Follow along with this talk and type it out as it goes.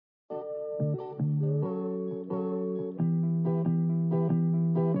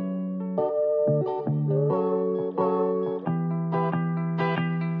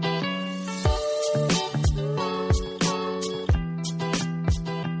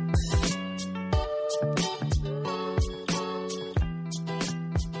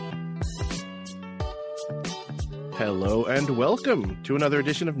Hello and welcome to another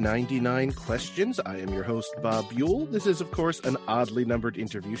edition of 99 Questions. I am your host, Bob Buell. This is, of course, an oddly numbered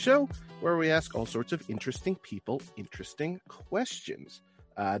interview show where we ask all sorts of interesting people interesting questions.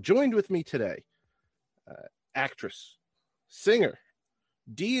 Joined with me today, actress, singer,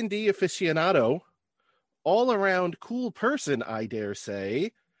 D&D aficionado, all-around cool person, I dare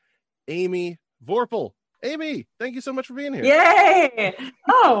say, Amy Vorpal. Amy, thank you so much for being here. Yay!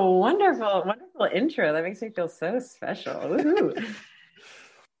 Oh, wonderful intro. That makes me feel so special. Woohoo!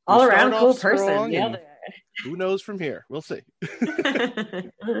 All around cool person. Nailed it. Who knows from here? We'll see.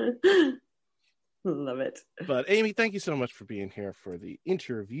 Love it. But Amy, thank you so much for being here for the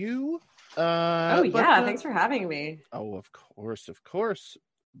interview. Thanks for having me. Oh, of course.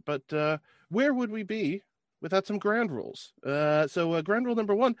 But where would we be without some ground rules? So ground rule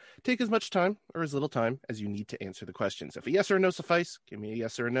number 1, take as much time or as little time as you need to answer the questions. If a yes or no suffice, give me a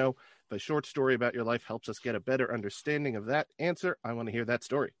yes or a no. If a short story about your life helps us get a better understanding of that answer, I want to hear that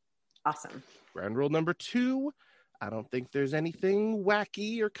story. Awesome. Ground rule number 2, I don't think there's anything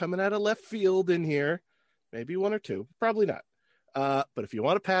wacky or coming out of left field in here. Maybe 1 or 2, probably not. But if you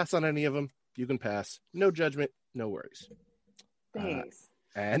want to pass on any of them, you can pass. No judgment, no worries. Thanks.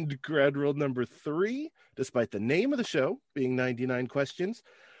 And ground rule number 3, despite the name of the show being 99 Questions,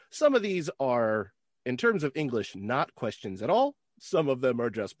 some of these are, in terms of English, not questions at all. Some of them are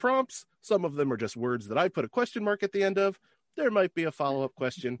just prompts. Some of them are just words that I put a question mark at the end of. There might be a follow-up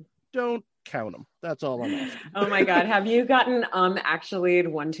question. Don't count them. That's all I'm asking. Oh my God. Have you gotten actually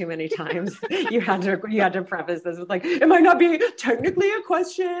one too many times? You had to preface this with like, it might not be technically a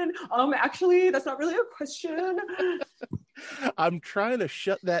question. Actually, that's not really a question. I'm trying to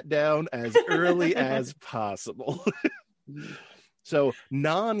shut that down as early as possible. So,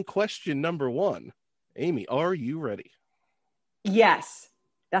 non-question number 1. Amy, are you ready? Yes.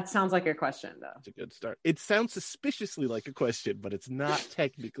 That sounds like a question, though. That's a good start. It sounds suspiciously like a question, but it's not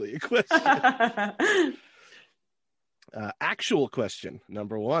technically a question. Actual question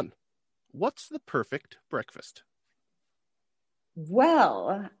number 1. What's the perfect breakfast?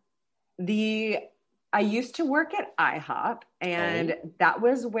 Well, I used to work at IHOP, and that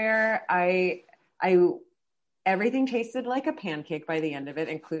was where I everything tasted like a pancake by the end of it,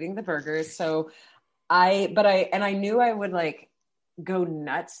 including the burgers. So I knew I would like go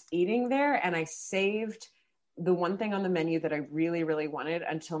nuts eating there, and I saved the one thing on the menu that I really, really wanted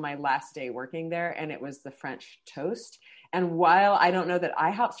until my last day working there, and it was the French toast. And while I don't know that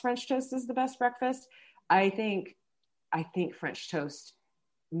IHOP's French toast is the best breakfast, I think French toast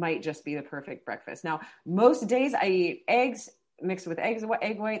might just be the perfect breakfast. Now, most days I eat eggs mixed with egg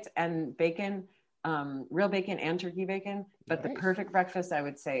whites and bacon, real bacon and turkey bacon. But nice. The perfect breakfast, I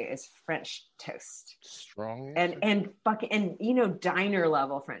would say, is French toast. Strong. And diner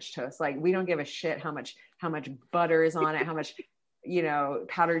level French toast. Like, we don't give a shit how much butter is on it, how much,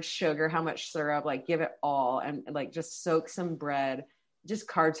 powdered sugar, how much syrup. Like, give it all, and like just soak some bread. Just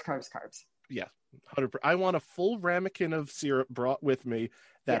carbs. Yeah. 100%. I want a full ramekin of syrup brought with me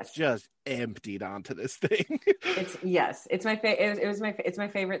that's just emptied onto this thing. It's my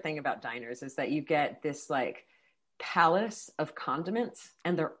favorite thing about diners is that you get this like palace of condiments,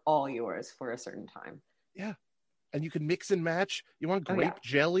 and they're all yours for a certain time. Yeah. And you can mix and match. You want grape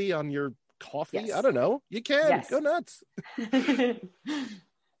jelly on your coffee? Yes. I don't know. You can. Yes. Go nuts.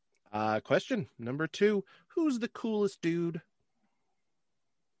 Question number 2. Who's the coolest dude?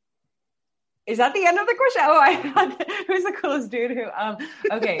 Is that the end of the question? Oh, I thought, who's the coolest dude?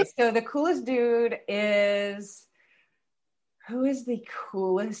 Okay, so the coolest dude is, who is the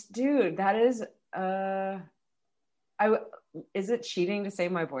coolest dude? That is, is it cheating to say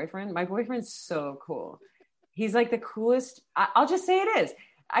my boyfriend? My boyfriend's so cool. He's like the coolest. I'll just say it is.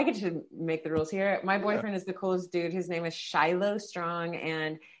 I get to make the rules here. My boyfriend is the coolest dude. His name is Shiloh Strong,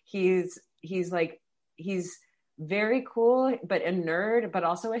 and he's very cool, but a nerd, but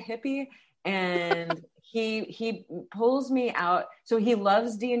also a hippie. And he pulls me out. So he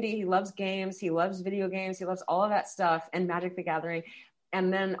loves D&D, he loves games, he loves video games, he loves all of that stuff, and Magic the Gathering.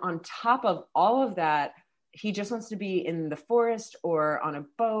 And then on top of all of that, he just wants to be in the forest or on a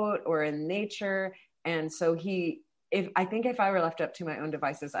boat or in nature. And so if I were left up to my own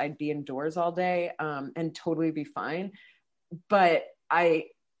devices, I'd be indoors all day and totally be fine. But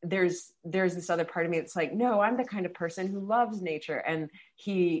there's this other part of me that's like, no, I'm the kind of person who loves nature. And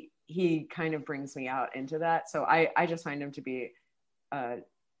he he kind of brings me out into that. So I just find him to be,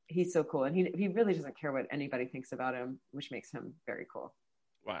 he's so cool. And he really doesn't care what anybody thinks about him, which makes him very cool.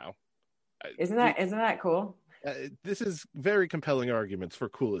 Wow. Isn't that cool? This is very compelling arguments for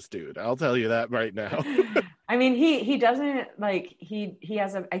coolest dude. I'll tell you that right now. I mean, he doesn't like, he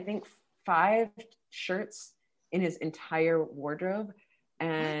has I think 5 shirts in his entire wardrobe.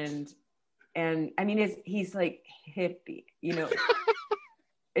 And I mean, he's like hippie, you know,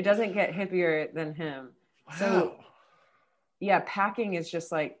 it doesn't get hippier than him. Wow. So yeah, packing is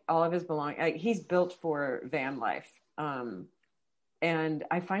just like all of his belongings. Like, he's built for van life. And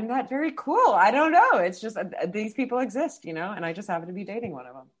I find that very cool. I don't know. It's just these people exist, you know, and I just happen to be dating one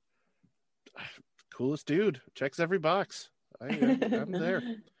of them. Coolest dude. Checks every box. I'm there.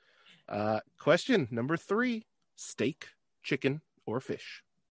 Question number 3, steak, chicken, or fish?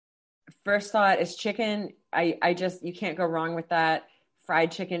 First thought is chicken. You can't go wrong with that.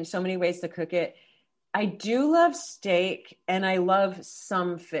 Fried chicken, so many ways to cook it. I do love steak and I love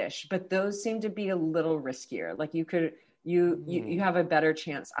some fish, but those seem to be a little riskier. Like you have a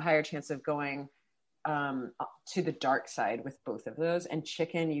higher chance of going to the dark side with both of those. And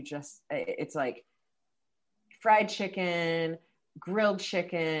chicken, it's like fried chicken, grilled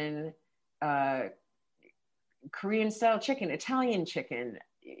chicken, Korean style chicken, Italian chicken,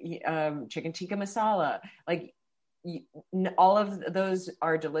 chicken tikka masala. Like all of those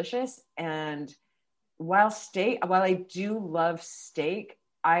are delicious. And while I do love steak,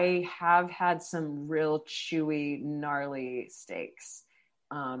 I have had some real chewy, gnarly steaks.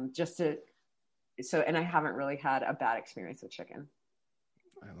 And I haven't really had a bad experience with chicken.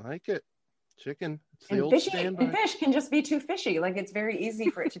 I like it. Chicken. And fish can just be too fishy. Like, it's very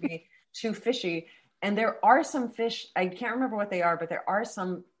easy for it to be too fishy. And there are some fish, I can't remember what they are, but there are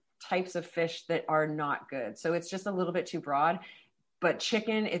some types of fish that are not good. So it's just a little bit too broad. But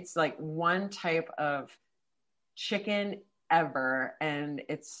chicken, it's like one type of chicken ever, and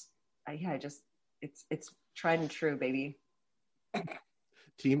it's tried and true, baby.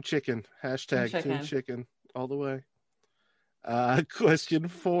 Team chicken. # Team chicken all the way. Question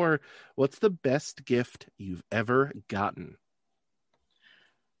 4, what's the best gift you've ever gotten?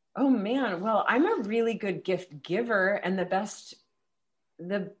 Oh man, well, I'm a really good gift giver, and the best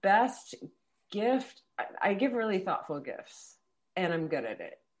gift, I give really thoughtful gifts, and I'm good at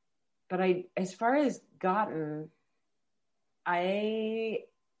it. But as far as gotten, I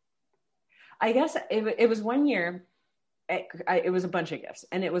guess it was one year, it was a bunch of gifts.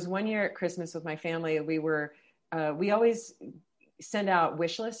 And it was one year at Christmas with my family. We always send out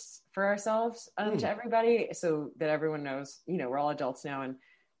wish lists for ourselves to everybody, so that everyone knows, you know, we're all adults now, and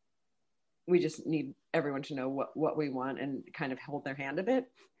we just need everyone to know what we want and kind of hold their hand a bit.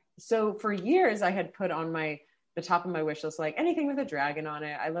 So for years I had put on the top of my wish list, like anything with a dragon on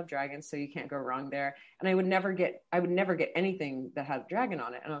it. I love dragons, so you can't go wrong there. And I would never get anything that had a dragon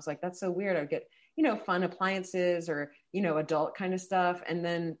on it. And I was like, that's so weird. I would get, you know, fun appliances or, you know, adult kind of stuff. And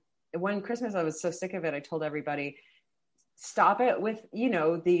then one Christmas, I was so sick of it, I told everybody, stop it with, you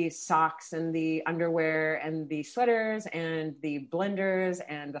know, the socks and the underwear and the sweaters and the blenders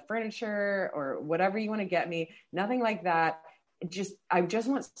and the furniture or whatever you want to get me. Nothing like that. I just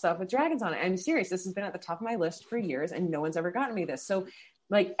want stuff with dragons on it. I'm serious. This has been at the top of my list for years, and no one's ever gotten me this. So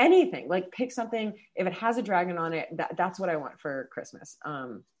like anything, like pick something, if it has a dragon on it, that's what I want for Christmas.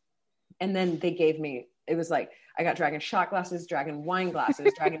 And then they gave me, it was like, I got dragon shot glasses, dragon wine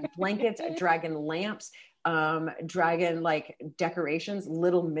glasses, dragon blankets, dragon lamps, dragon like decorations,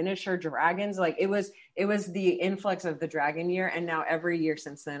 little miniature dragons. Like it was the influx of the dragon year. And now every year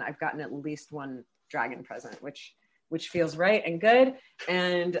since then, I've gotten at least one dragon present, which feels right and good.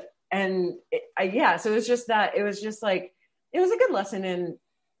 So it was just that, it was just like, it was a good lesson in,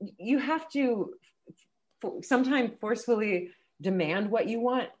 you have to sometimes forcefully demand what you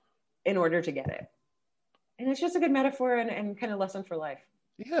want in order to get it. And it's just a good metaphor and kind of lesson for life.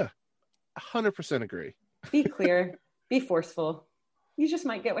 Yeah, 100% agree. Be clear, be forceful. You just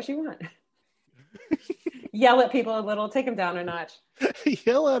might get what you want. Yell at people a little, take them down a notch.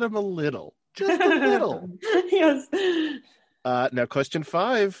 Yell at them a little. Just a little. Yes. Now, question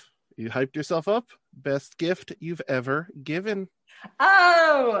 5. You hyped yourself up. Best gift you've ever given.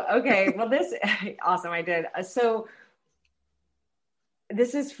 Oh, okay. Well, awesome. I did. So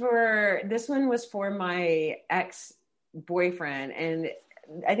this one was for my ex-boyfriend. And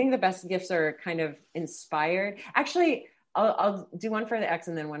I think the best gifts are kind of inspired. Actually, I'll do one for the ex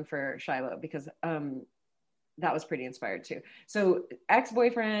and then one for Shiloh, because that was pretty inspired too. So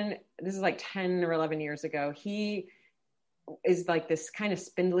ex-boyfriend, this is like 10 or 11 years ago. He is like this kind of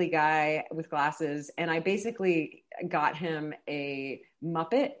spindly guy with glasses. And I basically got him a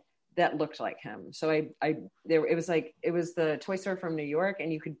Muppet that looked like him. So it was the toy store from New York,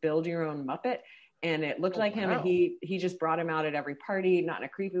 and you could build your own Muppet, and it looked like him. And he just brought him out at every party, not in a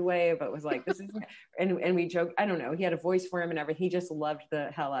creepy way, but was like, this is, and we joked, I don't know, he had a voice for him and everything. He just loved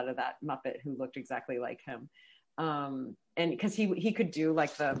the hell out of that Muppet who looked exactly like him. And because he could do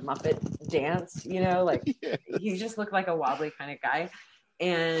like the Muppet dance, like yes. He just looked like a wobbly kind of guy.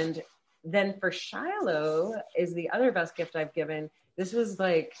 And then for Shiloh is the other best gift I've given. This was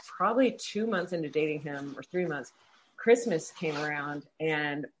like probably 2 months into dating him, or 3 months. Christmas came around,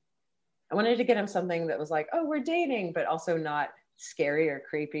 and I wanted to get him something that was like, oh, we're dating, but also not scary or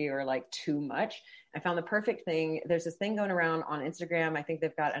creepy or like too much. I found the perfect thing. There's this thing going around on Instagram. I think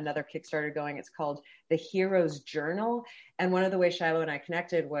they've got another Kickstarter going. It's called The Hero's Journal. And one of the ways Shiloh and I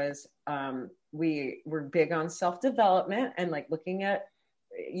connected was we were big on self-development and like looking at,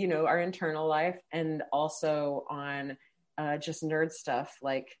 our internal life, and also on just nerd stuff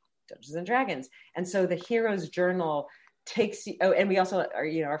like Dungeons and Dragons. And so the Hero's Journal takes you, and we also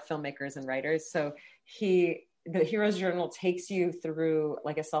are filmmakers and writers. So the Hero's Journal takes you through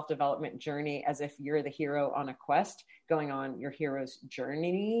like a self-development journey as if you're the hero on a quest going on your hero's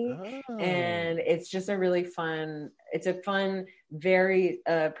journey. Oh. And it's just a really fun, very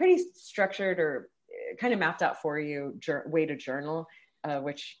pretty structured or kind of mapped out for you way to journal,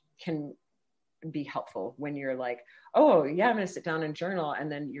 which can be helpful when you're like, oh yeah, I'm going to sit down and journal,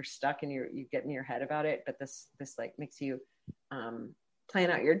 and then you're stuck and you get in your head about it. But this like makes you plan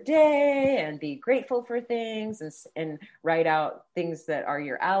out your day and be grateful for things, and write out things that are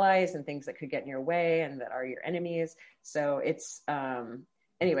your allies and things that could get in your way and that are your enemies. So it's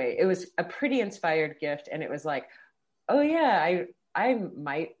anyway, it was a pretty inspired gift, and it was like, oh yeah, I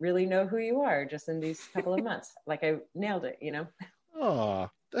might really know who you are just in these couple of months. Like I nailed it, Oh,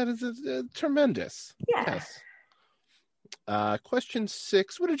 that is tremendous. Yeah. Yes. Question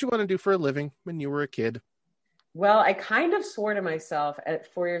 6. What did you want to do for a living when you were a kid? Well, I kind of swore to myself at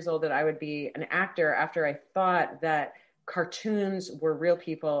 4 years old that I would be an actor after I thought that cartoons were real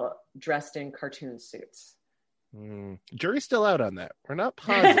people dressed in cartoon suits. Jury's still out on that. We're not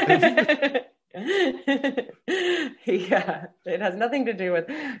positive. Yeah, it has nothing to do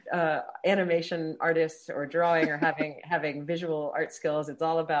with animation artists or drawing or having visual art skills. It's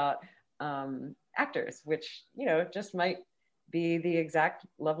all about actors, which just might be the exact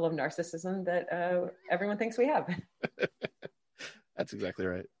level of narcissism that everyone thinks we have. That's exactly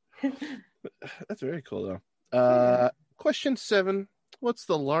right. That's very cool though. Question 7. What's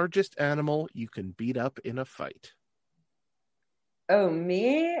the largest animal you can beat up in a fight? Oh,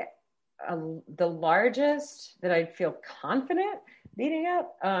 me? The largest that I'd feel confident beating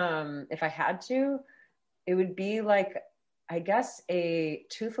up, if I had to, it would be like, I guess, a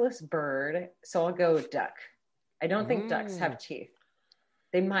toothless bird. So I'll go duck. I don't think ducks have teeth.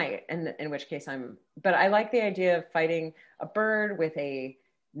 They might, in which case but I like the idea of fighting a bird with a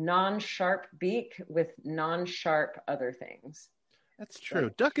non-sharp beak with non-sharp other things. That's true.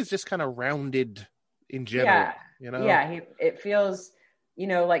 Duck is just kind of rounded in general. Yeah, yeah. It feels,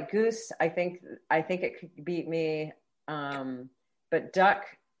 like goose. I think it could beat me. But duck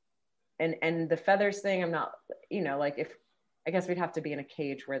and the feathers thing, I'm not. Like I guess we'd have to be in a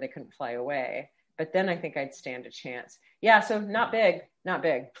cage where they couldn't fly away. But then I think I'd stand a chance. Yeah, so not big.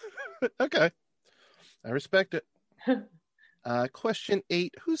 Okay. I respect it. Question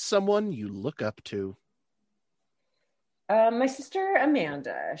 8. Who's someone you look up to? My sister,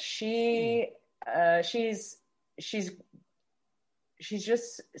 Amanda. She's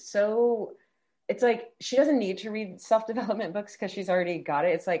just so, it's like, she doesn't need to read self-development books because she's already got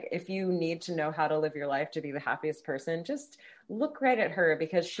it. It's like, if you need to know how to live your life to be the happiest person, just look right at her,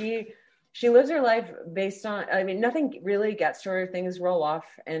 because she lives her life based on, nothing really gets to her. Things roll off,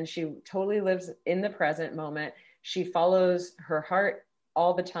 and she totally lives in the present moment. She follows her heart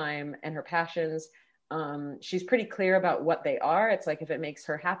all the time and her passions. She's pretty clear about what they are. It's like, if it makes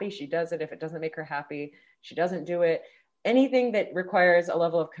her happy, she does it. If it doesn't make her happy, she doesn't do it. Anything that requires a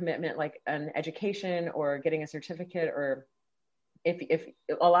level of commitment, like an education or getting a certificate, or if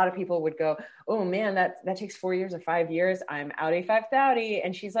a lot of people would go, oh man, that takes 4 years or 5 years, I'm outie 5,000.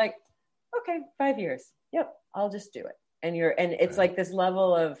 And she's like, okay, 5 years. Yep, I'll just do it. And it's like this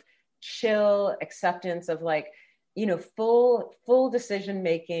level of chill acceptance of like, full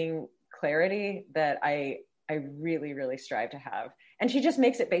decision-making clarity that I really, really strive to have. And she just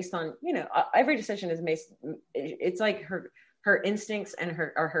makes it based on, every decision is based, it's like her instincts and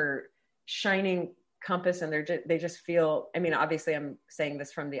her shining compass, and they just feel, obviously I'm saying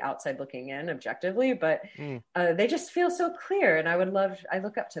this from the outside looking in objectively, but they just feel so clear. And I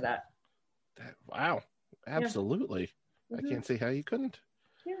look up to that. Wow. Absolutely. Yeah. I can't see how you couldn't.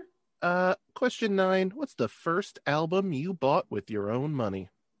 Yeah. Question 9. What's the first album you bought with your own money?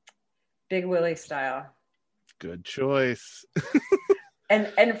 Big Willie Style. Good choice.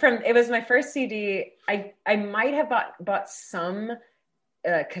 And from it was my first CD. I might have bought some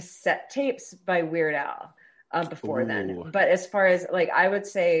cassette tapes by Weird Al before then. But as far as like, I would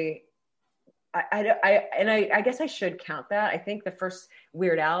say, I guess I should count that. I think the first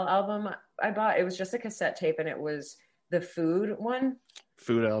Weird Al album I bought, it was just a cassette tape, and it was the Food one.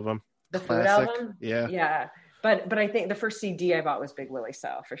 Food album. The Classic. Food album. Yeah. But I think the first CD I bought was Big Willie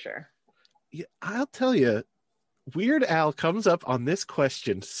Style for sure. Yeah, I'll tell you, Weird Al comes up on this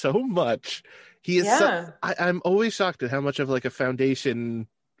question so much. He is. I'm always shocked at how much of like a foundational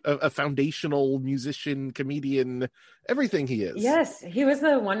musician, comedian, everything he is. Yes, he was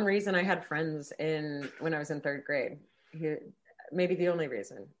the one reason I had friends when I was in third grade. Maybe the only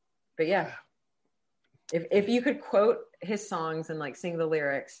reason, but yeah. If you could quote his songs and like sing the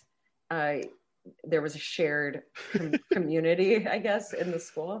lyrics, there was a shared community, I guess, in the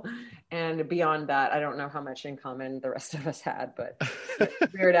school. And beyond that, I don't know how much in common the rest of us had, but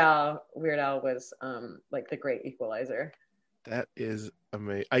Weird Al was like the great equalizer. That is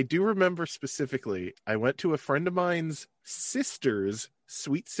amazing. I do remember specifically, I went to a friend of mine's sister's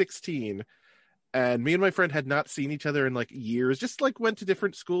Sweet 16, and me and my friend had not seen each other in like years, just like went to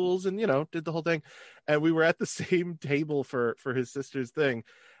different schools and, did the whole thing. And we were at the same table for his sister's thing.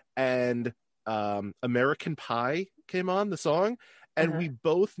 And American Pie came on, the song, and we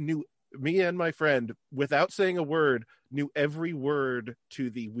both knew, me and my friend, without saying a word, knew every word to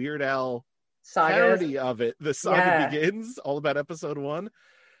the Weird Al parody of it. The Saga Begins, all about episode 1,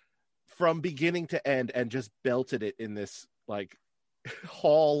 from beginning to end, and just belted it in this like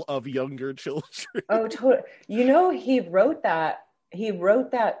hall of younger children. Oh, totally. He wrote that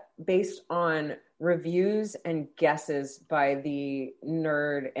based on reviews and guesses by the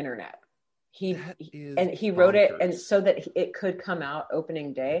nerd internet. He wrote it and so that it could come out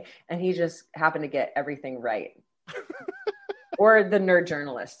opening day, and he just happened to get everything right. Or the nerd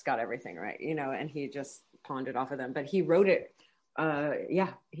journalists got everything right, and he just pawned it off of them. But he wrote it.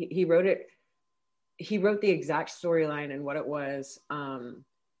 He wrote it. He wrote the exact storyline and what it was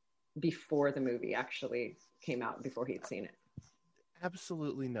before the movie actually came out, before he'd seen it.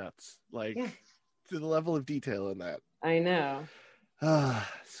 Absolutely nuts. Like, to the level of detail in that. I know.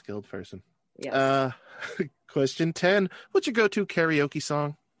 Skilled person. Yes. Question 10. What's your go-to karaoke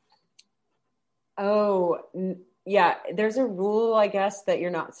song? Oh, yeah. There's a rule, I guess, that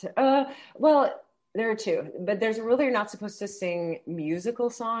you're not... well, there are two. But there's a rule that you're not supposed to sing musical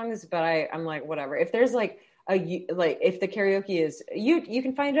songs, but I'm like, whatever. If there's like if the karaoke is... You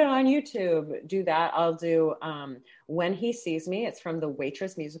can find it on YouTube. Do that. I'll do When He Sees Me. It's from the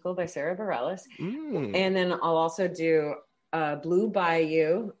Waitress musical by Sarah Bareilles. And then I'll also do Blue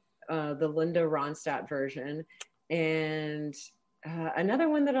Bayou, the Linda Ronstadt version. And another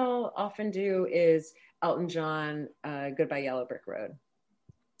one that I'll often do is Elton John, Goodbye Yellow Brick Road.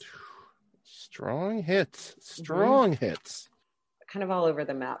 Strong hits. Hits. Kind of all over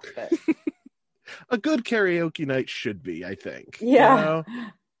the map, but... A good karaoke night should be, I think. Yeah.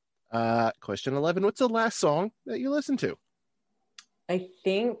 Question 11. What's the last song that you listened to? I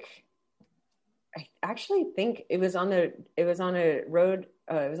actually think it was on the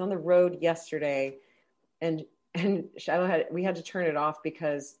road yesterday, and Shiloh we had to turn it off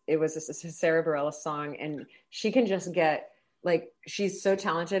because it was a Sarah Bareilles song, and she can just get like, she's so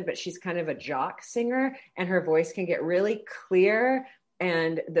talented, but she's kind of a jock singer, and her voice can get really clear,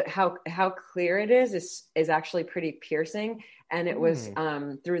 and how clear it is actually pretty piercing. And it was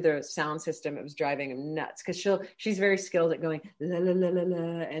through the sound system, it was driving him nuts, because she's very skilled at going la la la la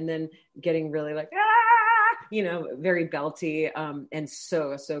la, and then getting really like very belty, and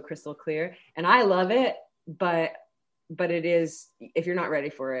so crystal clear. And I love it, but it is, if you're not ready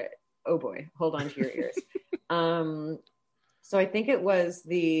for it, oh boy, hold on to your ears. So I think it was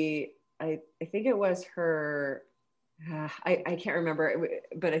her. I can't remember,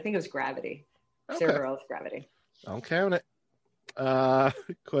 but I think it was Gravity. Okay. Sarah Bareilles' Gravity. I'll count it.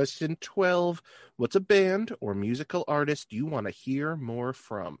 Question 12. What's a band or musical artist you want to hear more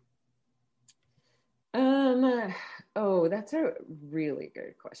from? Oh, that's a really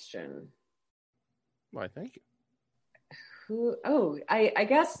good question. Why, thank you. I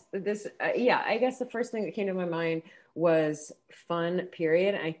guess this, I guess the first thing that came to my mind was Fun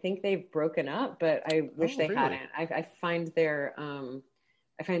Period. I think they've broken up, but I wish they hadn't. I find their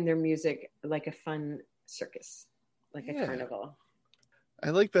music like a fun circus, like a carnival.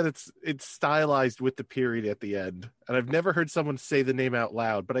 I like that it's stylized with the period at the end. And I've never heard someone say the name out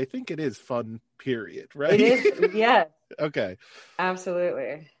loud, but I think it is Fun Period, right? It is, yes. Okay.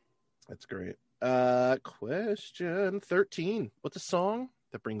 Absolutely. That's great. Question 13. What's a song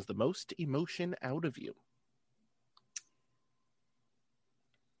that brings the most emotion out of you?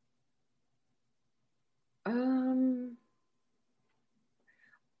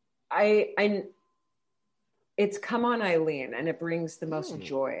 I it's Come On Eileen, and it brings the most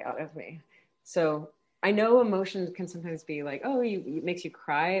joy out of me. So I know emotions can sometimes be like, oh, it makes you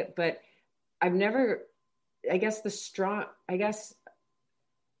cry, but I've never, I guess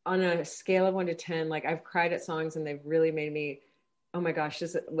on a scale of 1 to 10, like I've cried at songs and they've really made me, oh my gosh,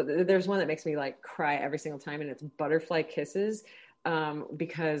 there's one that makes me like cry every single time, and it's Butterfly Kisses,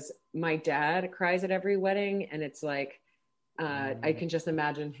 because my dad cries at every wedding, and it's like, I can just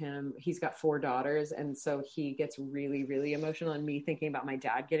imagine him. He's got 4 daughters, and so he gets really, really emotional. And me thinking about my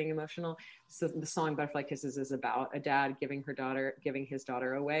dad getting emotional. So the song "Butterfly Kisses" is about a dad giving his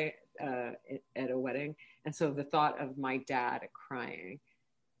daughter away at a wedding, and so the thought of my dad crying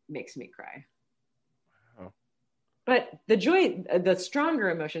makes me cry. Wow. But the joy, the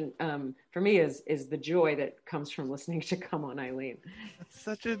stronger emotion for me is the joy that comes from listening to "Come On, Eileen."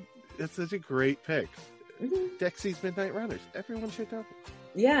 That's such a great pick. Mm-hmm. Dexy's Midnight Runners. Everyone should know.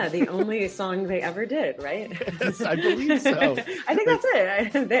 Yeah, the only song they ever did, right? Yes, I believe so. I think that's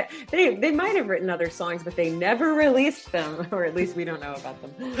it. They might have written other songs, but they never released them, or at least we don't know about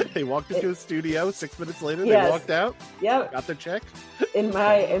them. They walked into a studio. 6 minutes later, yes. They walked out. Yep. Got their check. In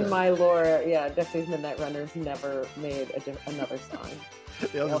my lore, yeah, Dexy's Midnight Runners never made another song.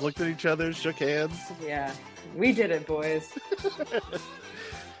 They all just looked at each other, shook hands. Yeah, we did it, boys.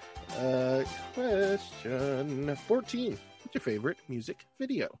 Question 14. What's your favorite music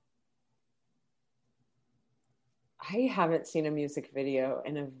video? I haven't seen a music video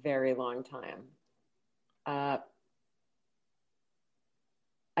in a very long time. I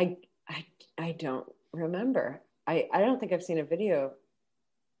don't remember. I don't think I've seen a video.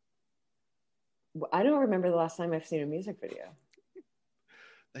 I don't remember the last time I've seen a music video.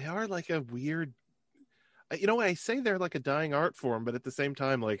 They are like a weird, I say they're like a dying art form, but at the same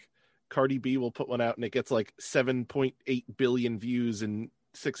time, like Cardi B will put one out and it gets like 7.8 billion views in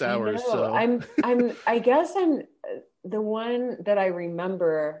 6 hours. So I guess I'm the one that I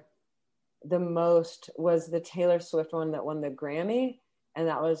remember the most was the Taylor Swift one that won the Grammy, and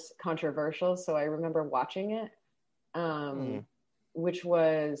that was controversial. So I remember watching it, which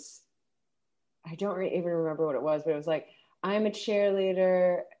was, I don't even remember what it was, but it was like, I'm a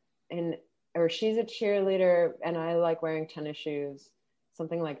cheerleader or she's a cheerleader and I like wearing tennis shoes.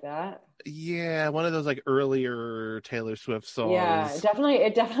 Something like that. Yeah, one of those like earlier Taylor Swift songs. Yeah, it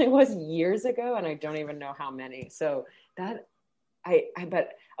definitely was years ago, and I don't even know how many. So that I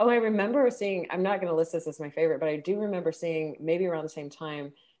remember seeing. I'm not going to list this as my favorite, but I do remember seeing maybe around the same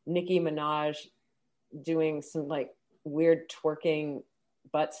time Nicki Minaj doing some like weird twerking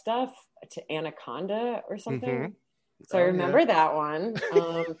butt stuff to Anaconda or something. Mm-hmm. So I remember that one,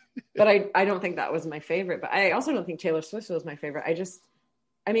 but I don't think that was my favorite. But I also don't think Taylor Swift was my favorite.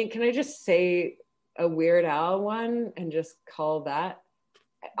 Can I just say a Weird Al one and just call that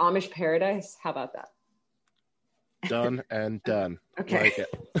Amish Paradise? How about that? Done and done. Okay.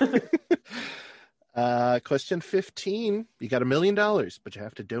 Like it. Question 15. You got $1 million, but you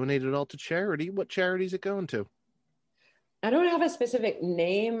have to donate it all to charity. What charity is it going to? I don't have a specific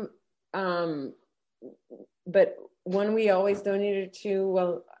name, but one we always donated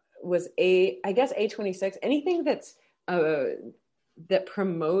to was A26. Anything that's that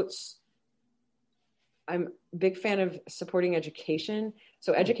promotes. I'm a big fan of supporting education.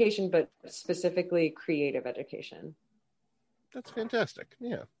 So education, but specifically creative education. That's fantastic.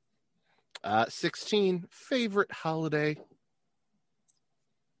 Yeah. 16, favorite holiday?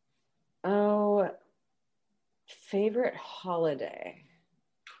 Oh, favorite holiday.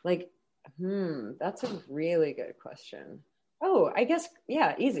 That's a really good question. Oh, I guess,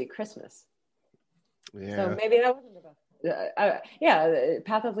 yeah, easy, Christmas. Yeah. So maybe that wasn't the best.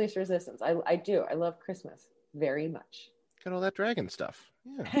 Path of Least Resistance. I do. I love Christmas very much. Got all that dragon stuff.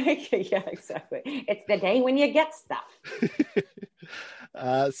 Yeah. Yeah, exactly. It's the day when you get stuff.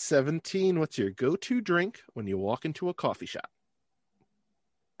 17. What's your go-to drink when you walk into a coffee shop?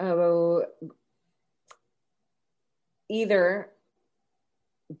 Oh, either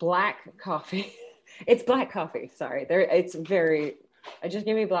black coffee. It's black coffee. Sorry, just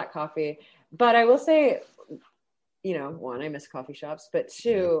give me black coffee. But I will say, one, I miss coffee shops, but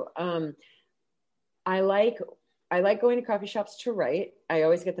two, I like going to coffee shops to write. I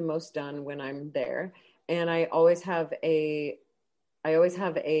always get the most done when I'm there, and I always have a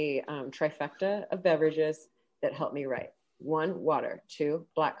trifecta of beverages that help me write. 1, water. 2,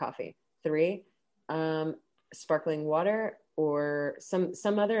 black coffee. 3, sparkling water or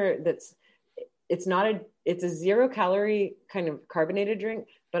some other it's a 0 calorie kind of carbonated drink,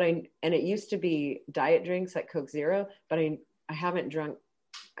 and it used to be diet drinks like Coke Zero, but I haven't drunk,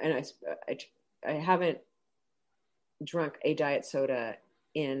 and I haven't drunk a diet soda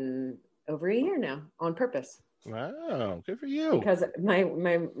in over a year now on purpose. Wow, good for you. Because my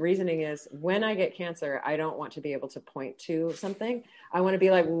reasoning is, when I get cancer, I don't want to be able to point to something. I want to be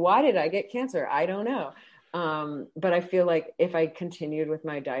like, why did I get cancer? I don't know. But I feel like if I continued with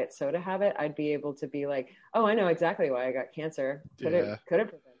my diet soda habit, I'd be able to be like, oh, I know exactly why I got cancer. Could have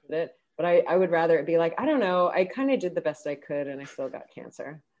prevented it. But I would rather it be like, I don't know, I kind of did the best I could and I still got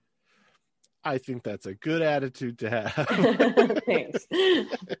cancer. I think that's a good attitude to have. Thanks.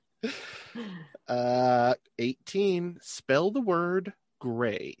 18, spell the word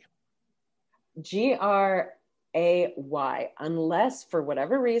gray. Gray, unless for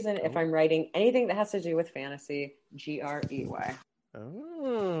whatever reason, if I'm writing anything that has to do with fantasy, Grey.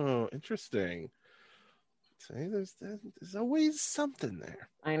 Oh, interesting. See, there's always something there.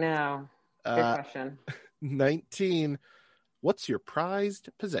 I know. Good question. 19, what's your prized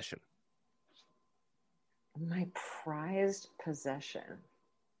possession? My prized possession.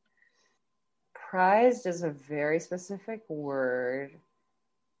 Prized is a very specific word.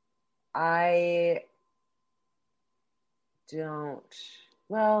 I think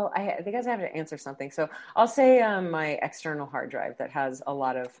I have to answer something. So I'll say my external hard drive that has a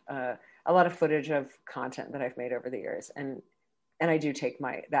lot of footage of content that I've made over the years, and I do take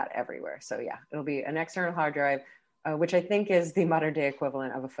that everywhere. So yeah, it'll be an external hard drive, which I think is the modern day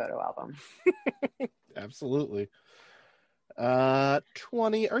equivalent of a photo album. Absolutely.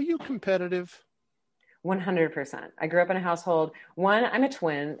 20, are you competitive? 100%. I grew up in a household. I'm a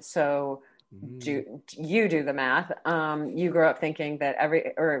twin, so do the math. You grow up thinking that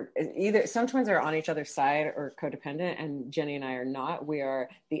either some twins are on each other's side or codependent, and Jenny and I are not. We are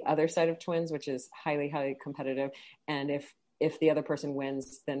the other side of twins, which is highly, highly competitive. And if the other person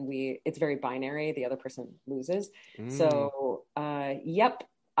wins, then it's very binary. The other person loses. So, yep,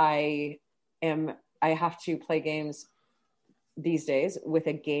 I have to play games these days with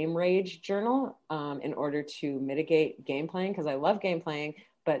a game rage journal in order to mitigate game playing, because I love game playing,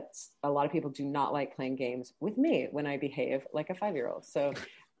 but a lot of people do not like playing games with me when I behave like a 5-year-old. So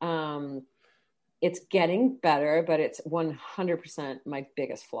it's getting better, but it's 100% my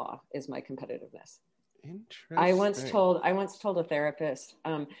biggest flaw is my competitiveness. Interesting. I once told a therapist,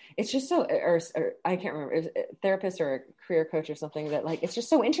 it's just so, or I can't remember, it was a therapist or a career coach or something, that like, it's just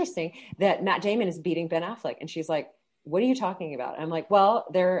so interesting that Matt Damon is beating Ben Affleck. And she's like, what are you talking about? I'm like, well,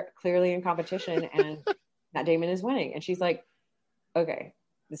 they're clearly in competition and Matt Damon is winning. And she's like, okay,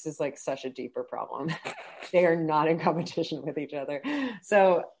 this is like such a deeper problem. They are not in competition with each other.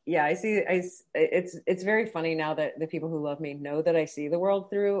 So yeah, it's very funny now that the people who love me know that I see the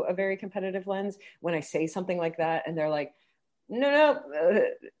world through a very competitive lens when I say something like that. And they're like, no,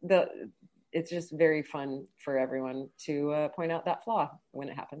 it's just very fun for everyone to point out that flaw when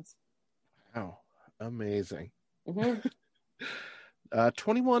it happens. Wow. Amazing. Mm-hmm.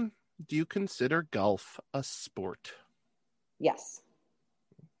 21, do you consider golf a sport? Yes.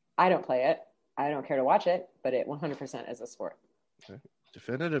 I don't play it. I don't care to watch it, but it 100% is a sport. Okay.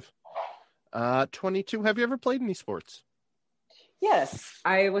 Definitive. 22, have you ever played any sports? Yes,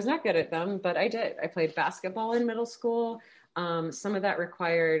 I was not good at them, but I did. I played basketball in middle school. Some of that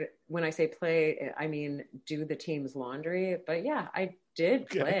required, when I say play, I mean do the team's laundry. But yeah, I did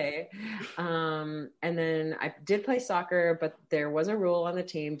play. And then I did play soccer, but there was a rule on the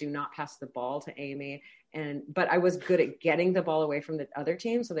team: do not pass the ball to Amy. But I was good at getting the ball away from the other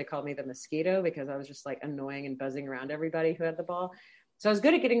team, so they called me the mosquito, because I was just like annoying and buzzing around everybody who had the ball. So I was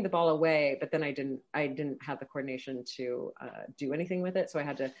good at getting the ball away, but then I didn't have the coordination to do anything with it. So I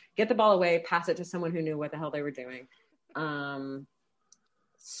had to get the ball away, pass it to someone who knew what the hell they were doing.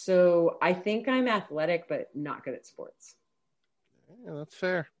 So I think I'm athletic, but not good at sports. Yeah, that's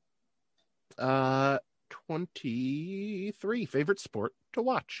fair. 23, favorite sport to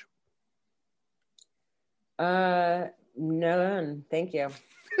watch? None. Thank you.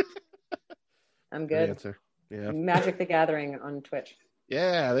 I'm good. Good answer. Yeah. Magic the Gathering on Twitch.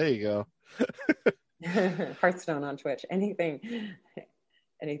 Yeah, there you go. Hearthstone on Twitch. Anything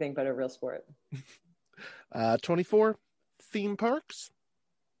but a real sport. 24, theme parks?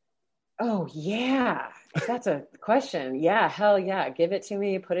 Oh, yeah. If that's a question. Yeah, hell yeah. Give it to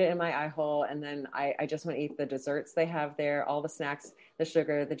me, put it in my eye hole, and then I just want to eat the desserts they have there, all the snacks, the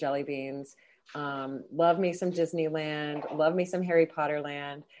sugar, the jelly beans. Love me some Disneyland. Love me some Harry Potter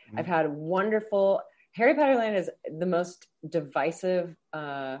Land. Mm-hmm. I've had wonderful... Harry Potter Land is the most divisive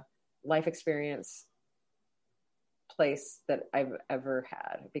life experience place that I've ever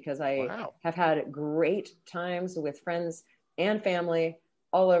had, because I Wow. have had great times with friends and family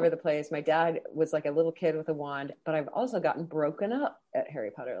all over the place. My dad was like a little kid with a wand, but I've also gotten broken up at Harry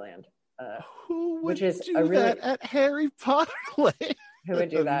Potter Land, Who would which is do a really that at Harry Potter Land? who would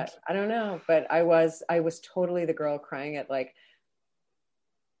do that? I don't know, but I was totally the girl crying at like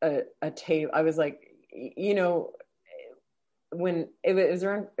a table. I was like, you know, when it was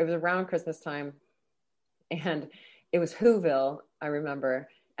around Christmas time, and it was Whoville, I remember,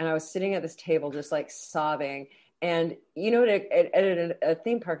 and I was sitting at this table just like sobbing. And you know, at a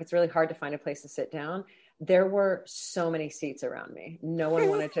theme park, it's really hard to find a place to sit down. There were so many seats around me. No one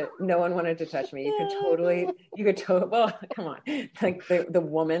wanted to touch me. You could totally, well, come on. Like the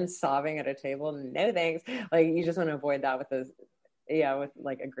woman sobbing at a table, no thanks. Like you just want to avoid that with with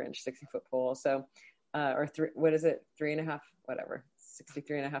like a Grinch 60-foot pole. So, or what is it? 3.5, whatever,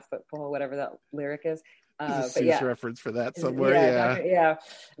 63.5-foot pole, whatever that lyric is. There's a But yeah, reference for that somewhere. yeah.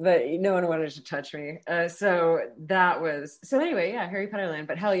 But no one wanted to touch me. So anyway, yeah, Harry Potter Land.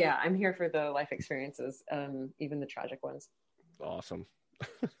 But hell yeah, I'm here for the life experiences, even the tragic ones. Awesome.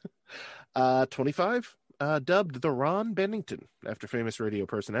 25, dubbed the Ron Bennington after famous radio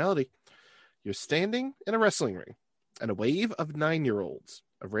personality. You're standing in a wrestling ring, and a wave of 9-year-olds,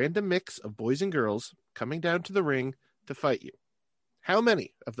 a random mix of boys and girls, coming down to the ring to fight you. How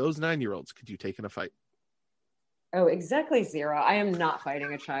many of those 9-year-olds could you take in a fight? Oh, exactly 0. I am not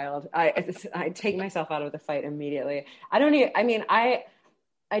fighting a child. I take myself out of the fight immediately. I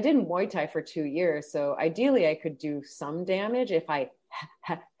did Muay Thai for 2 years, so ideally I could do some damage if I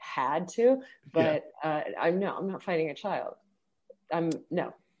had to. But I'm not fighting a child. I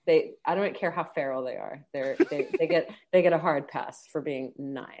don't care how feral they are. They get a hard pass for being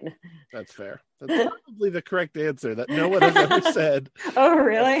 9. That's fair. That's probably the correct answer that no one has ever said. Oh,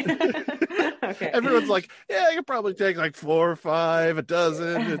 really? Okay. Everyone's like, yeah, you could probably take like 4 or 5, a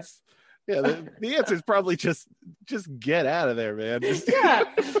dozen. It's the answer is probably just get out of there, man. They're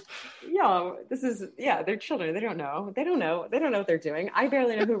children. They don't know what they're doing. I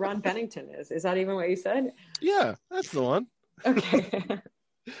barely know who Ron Bennington is. Is that even what you said? Yeah, that's the one. Okay.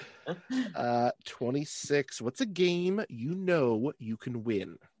 26. What's a game you know you can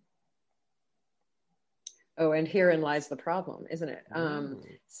win? Oh, and herein lies the problem, isn't it?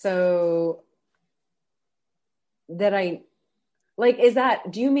 So that I like,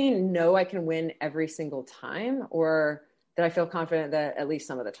 do you mean no, I can win every single time, or that I feel confident that at least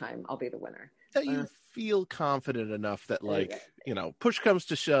some of the time I'll be the winner? That you feel confident enough that, like, push comes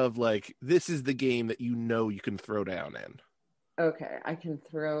to shove, like, this is the game that you know you can throw down in. Okay, I can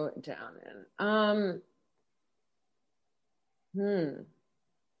throw down in.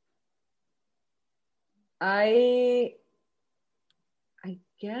 I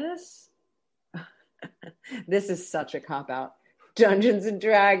guess this is such a cop-out. Dungeons and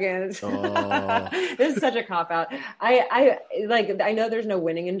Dragons. Oh. This is such a cop-out. I know there's no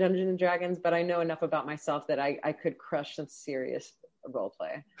winning in Dungeons and Dragons, but I know enough about myself that I could crush some serious role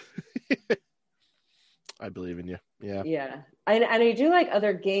play. I believe in you. Yeah. Yeah. And I do like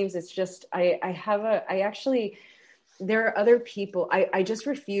other games. It's just, there are other people. I just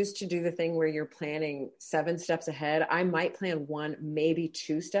refuse to do the thing where you're planning 7 steps ahead. I might plan 1, maybe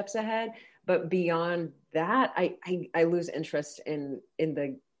 2 steps ahead, but beyond that, I lose interest in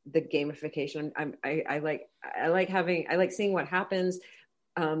the gamification. I like seeing what happens.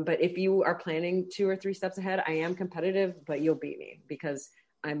 But if you are planning 2 or 3 steps ahead, I am competitive, but you'll beat me because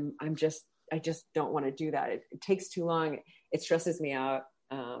I just don't want to do that. It takes too long. It stresses me out.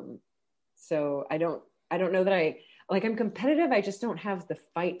 So I don't know that I'm competitive. I just don't have the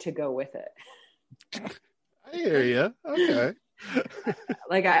fight to go with it. I hear you. Okay.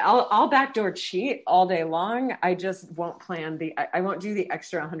 Like I'll backdoor cheat all day long. I just won't I won't do the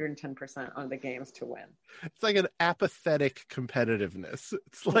extra 110% on the games to win. It's like an apathetic competitiveness.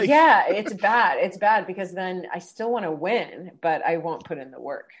 It's like, yeah, it's bad. It's bad because then I still want to win, but I won't put in the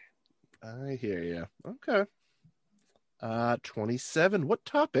work. I hear you. Okay. 27. What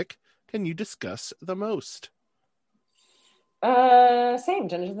topic can you discuss the most? Same,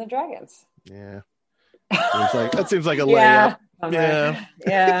 Dungeons and Dragons. Yeah. That seems like a layup. Yeah,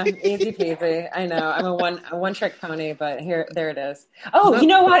 easy peasy. I know. I'm a one trick pony, but there it is. Oh, you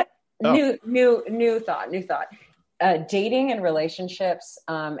know what? Oh. New thought. Dating and relationships,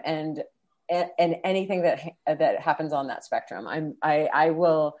 and anything that happens on that spectrum.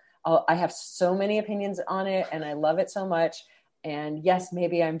 I have so many opinions on it, and I love it so much. And yes,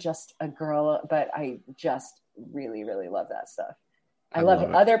 maybe I'm just a girl, but I just really, really love that stuff. I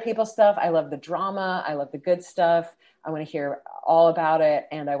love other people's stuff. I love the drama. I love the good stuff. I want to hear all about it,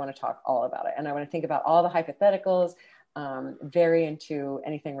 and I want to talk all about it. And I want to think about all the hypotheticals. very into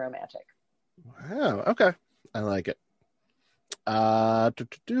anything romantic. Wow. Okay. I like it.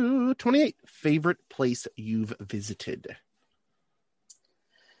 28. Favorite place you've visited?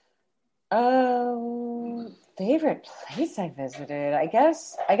 Favorite place I visited. I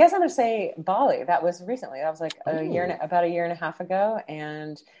guess I'm gonna say Bali. That was recently. That was like about a year and a half ago,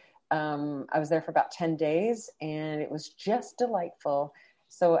 and I was there for about 10 days, and it was just delightful.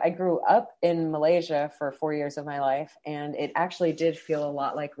 So I grew up in Malaysia for 4 years of my life, and it actually did feel a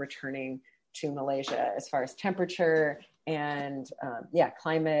lot like returning to Malaysia as far as temperature and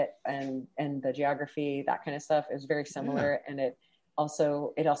climate and the geography, that kind of stuff. It was very similar, and it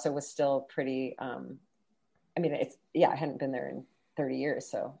also was still pretty. I mean, I hadn't been there in 30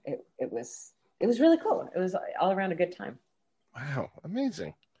 years, so it was really cool. It was all around a good time. Wow,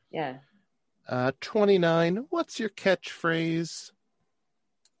 amazing. Yeah. 29. What's your catchphrase?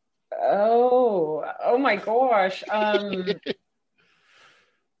 Oh my gosh. My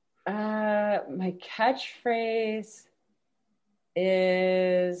catchphrase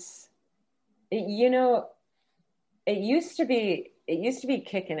is, it used to be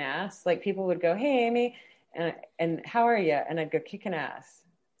kicking ass. Like people would go, "Hey, Amy," and how are you? And I'd go kicking ass.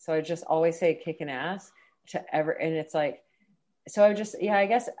 So I just always say kicking ass and it's like, so I just, I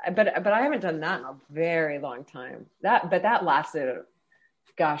guess, but I haven't done that in a very long time. That lasted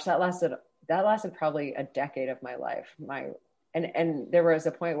probably a decade of my life. And there was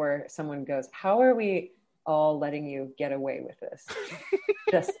a point where someone goes, "How are we all letting you get away with this?"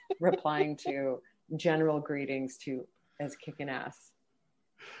 Just replying to general greetings as kicking ass.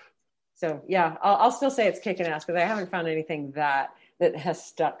 So yeah, I'll still say it's kicking ass because I haven't found anything that has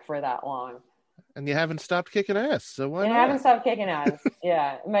stuck for that long. And you haven't stopped kicking ass, so why not? I haven't stopped kicking ass.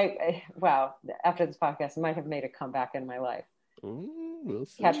 Yeah, wow. After this podcast, it might have made a comeback in my life. We'll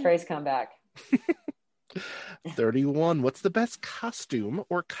see. Catchphrase comeback. 31. What's the best costume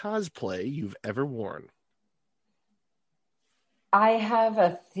or cosplay you've ever worn? I have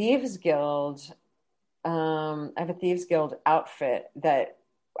a Thieves Guild. Outfit that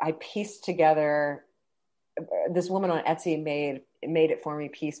I pieced together. This woman on Etsy made it for me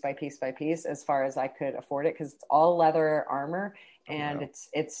piece by piece by piece as far as I could afford it, because it's all leather armor and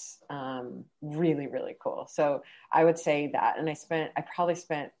it's really, really cool. So I would say that, and I probably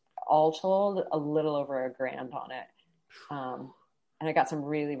spent all told a little over $1,000 on it. And I got some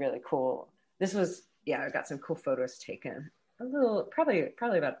really, really cool. I got some cool photos taken. A little, probably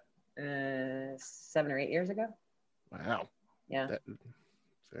about 7 or 8 years ago. Wow. Yeah.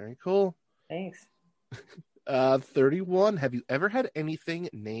 Very cool. Thanks. 31. Have you ever had anything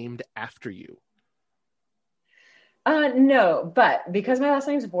named after you? No, but because my last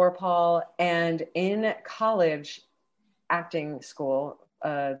name is Vorpal, and in college acting school,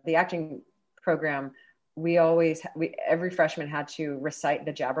 the acting program, every freshman had to recite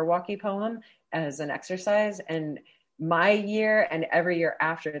the Jabberwocky poem as an exercise. And my year and every year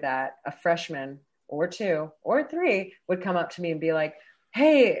after that, a freshman or 2 or 3 would come up to me and be like,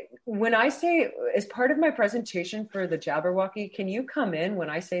 "Hey, when I say, as part of my presentation for the Jabberwocky, can you come in when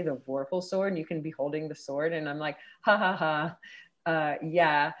I say the Vorpal sword and you can be holding the sword?" And I'm like, ha ha ha.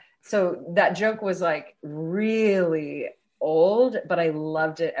 Yeah. So that joke was like really old, but I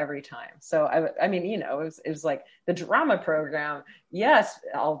loved it every time. So I mean, it was like the drama program. Yes,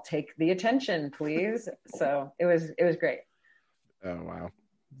 I'll take the attention, please. So it was great. Oh, wow.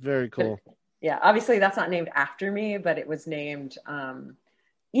 Very cool. But, yeah. Obviously that's not named after me, but it was named, I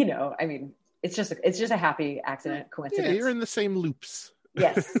mean, it's just a happy accident, coincidence. Yeah, you're in the same loops.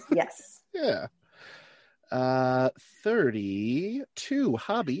 Yes. Yes. Yeah. 32.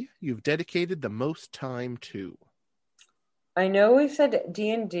 Hobby you've dedicated the most time to? I know we've said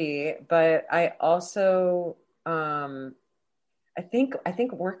D&D, but I also, I think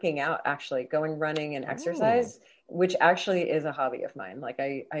working out, actually going running and exercise, which actually is a hobby of mine. Like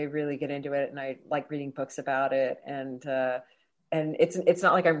I really get into it, and I like reading books about it. And it's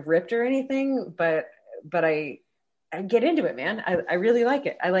not like I'm ripped or anything, but I get into it, man. I really like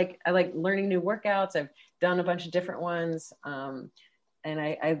it. I like learning new workouts. I've done a bunch of different ones. And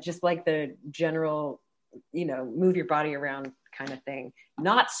I just like the general, move your body around kind of thing.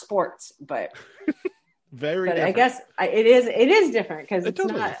 Not sports, but very but different. I guess it is different, because it's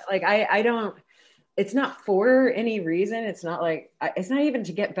totally not is. like I don't, it's not for any reason. It's not like, it's not even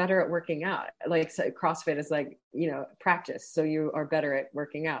to get better at working out. Like, so CrossFit is like, practice, so you are better at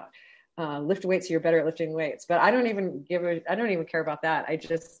working out. Lift weights, so you're better at lifting weights. But I don't even care about that. I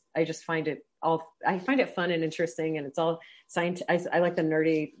just find it fun and interesting, and it's all science. I like the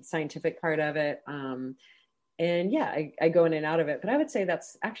nerdy scientific part of it. And yeah, I go in and out of it. But I would say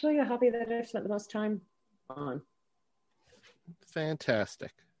that's actually a hobby that I've spent the most time on.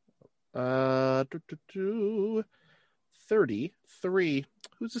 Fantastic. 33.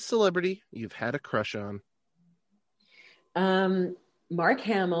 Who's a celebrity you've had a crush on? Mark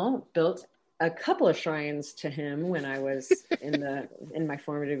Hamill. Built a couple of shrines to him when I was in my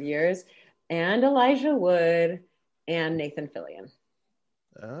formative years, and Elijah Wood and Nathan Fillion.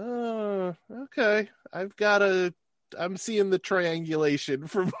 Oh, okay. I'm seeing the triangulation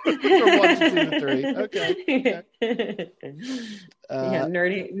from 1 to 2 to 3. Okay. Yeah,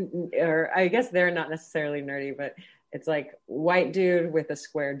 nerdy, or I guess they're not necessarily nerdy, but it's like white dude with a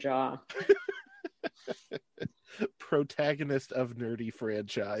square jaw. Protagonist of nerdy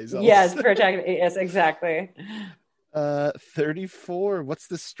franchise. Yes, protagonist. Yes, exactly. 34. What's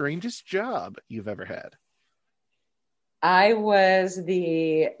the strangest job you've ever had? I was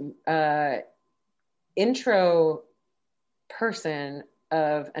the intro person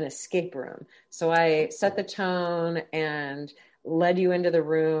of an escape room. So I set the tone and led you into the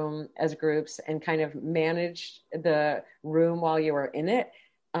room as groups and kind of managed the room while you were in it.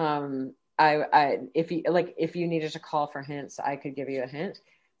 If you needed to call for hints, I could give you a hint.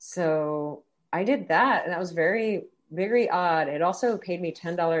 So I did that, and that was very, very odd. It also paid me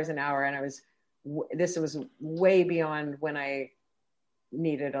 $10 an hour, and this was way beyond when I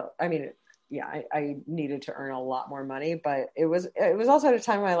needed. I needed to earn a lot more money, but it was also at a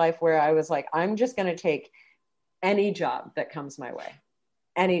time in my life where I was like, I'm just going to take any job that comes my way,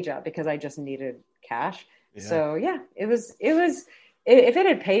 any job, because I just needed cash. Yeah. So yeah, it was. If it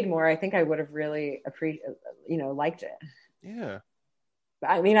had paid more, I think I would have really liked it. Yeah.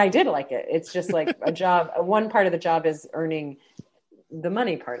 I mean, I did like it. It's just like a job. One part of the job is earning the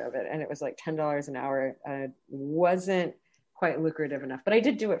money part of it. And it was like $10 an hour. Wasn't quite lucrative enough, but I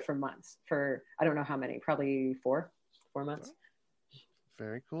did do it for months, for, I don't know how many, probably four months.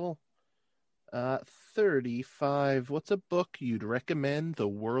 Very cool. 35. What's a book you'd recommend the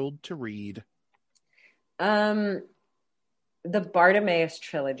world to read? The Bartimaeus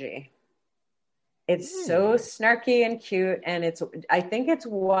trilogy. It's so snarky and cute, and I think it's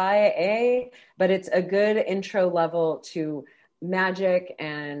YA, but it's a good intro level to magic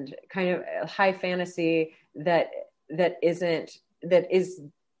and kind of high fantasy that is,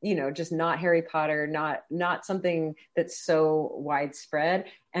 just not Harry Potter, not something that's so widespread.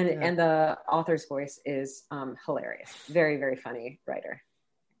 And the author's voice is hilarious. Very, very funny writer.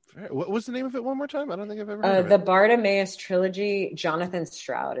 What was the name of it one more time? I don't think I've ever heard of it. The Bartimaeus trilogy. Jonathan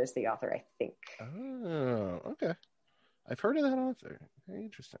Stroud is the author, I think. Oh, okay. I've heard of that author. Very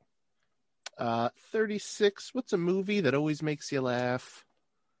interesting. 36. What's a movie that always makes you laugh?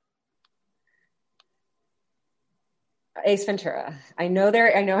 Ace Ventura. I know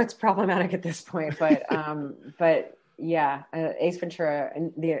it's problematic at this point, but but yeah, Ace Ventura,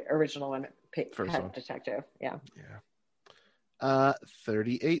 and the original one, Pet Detective. Yeah.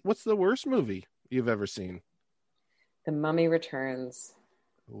 38. What's the worst movie you've ever seen? The Mummy Returns.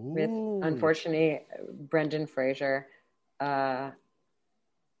 Ooh. With, unfortunately, Brendan Fraser. I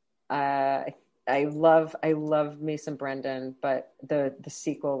love me some Brendan, but the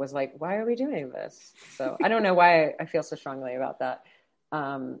sequel was like, why are we doing this? So I don't know why I feel so strongly about that.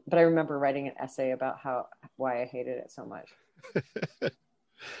 But I remember writing an essay about why I hated it so much.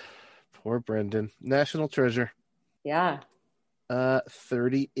 Poor Brendan. National treasure. Yeah.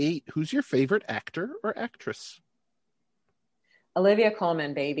 38. Who's your favorite actor or actress? Olivia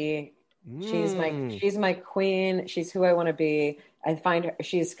Colman, baby. She's my queen. She's who I want to be. I find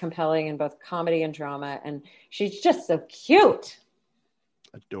she's compelling in both comedy and drama, and she's just so cute.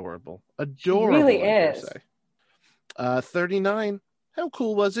 Adorable. She really is. 39. How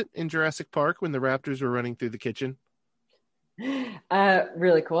cool was it in Jurassic Park when the raptors were running through the kitchen?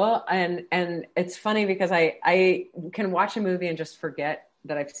 Really cool. And it's funny because I can watch a movie and just forget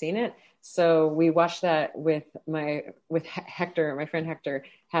that I've seen it. So we watched that with Hector. My friend Hector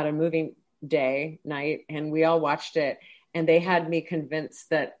had a movie night, and we all watched it. And they had me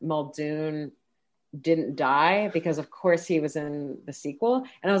convinced that Muldoon didn't die because, of course, he was in the sequel.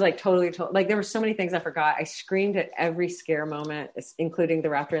 And I was like, totally. Like, there were so many things I forgot. I screamed at every scare moment, including the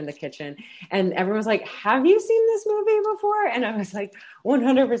raptor in the kitchen. And everyone was like, have you seen this movie before? And I was like,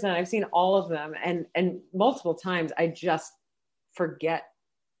 100%. I've seen all of them. And multiple times. I just forget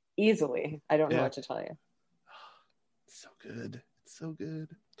easily. I don't know what to tell you. So good. It's so good.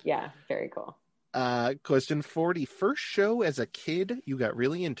 Yeah, very cool. Question 40. First show as a kid you got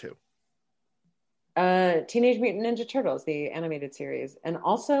really into? Teenage Mutant Ninja Turtles, the animated series. And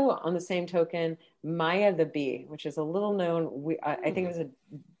also, on the same token, Maya the Bee, which is a little known, I think it was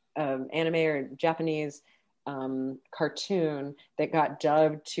an anime or Japanese cartoon that got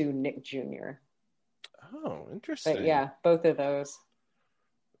dubbed to Nick Jr. Oh, interesting. But yeah, both of those.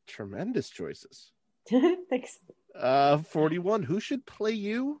 Tremendous choices. Thanks. 41. Who should play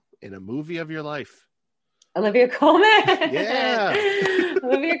you in a movie of your life? Olivia Colman. Yeah.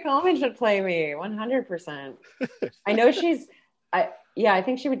 Olivia Colman should play me 100%. I know I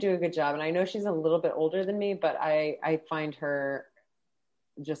think she would do a good job. And I know she's a little bit older than me, but I find her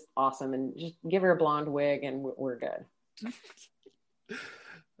just awesome. And just give her a blonde wig and we're good.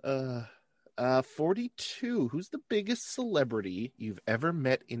 42. Who's the biggest celebrity you've ever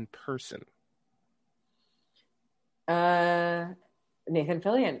met in person? Nathan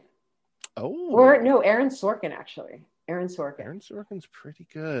Fillion. Oh. Or no, Aaron Sorkin, actually. Aaron Sorkin's pretty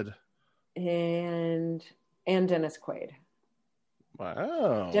good. And Dennis Quaid.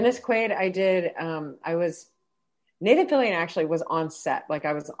 Wow. Dennis Quaid, I did, Nathan Fillion actually was on set. Like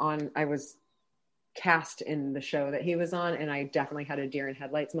I was cast in the show that he was on, and I definitely had a deer in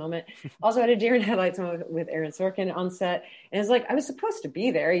headlights moment. Also had a deer in headlights moment with Aaron Sorkin on set. And it's like, I was supposed to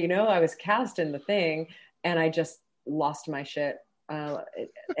be there, I was cast in the thing, and I just lost my shit.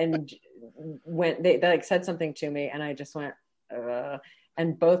 And they like said something to me, and I just went,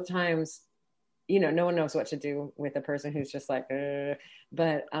 and both times, no one knows what to do with a person who's just like,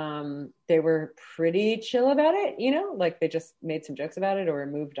 but they were pretty chill about it, like they just made some jokes about it or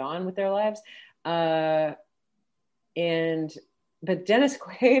moved on with their lives. But Dennis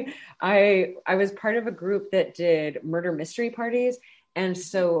Quaid, I was part of a group that did murder mystery parties. And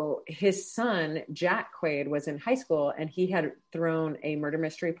so his son, Jack Quaid, was in high school, and he had thrown a murder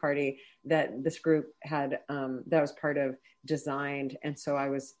mystery party that this group had, that was part of, designed. And so I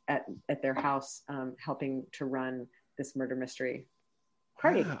was at their house helping to run this murder mystery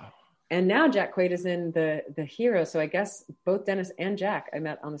party. Wow. And now Jack Quaid is in the Hero. So I guess both Dennis and Jack I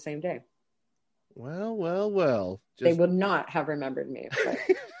met on the same day. Well. They would not have remembered me.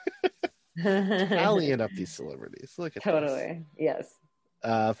 Tallying up these celebrities. Look at totally. This.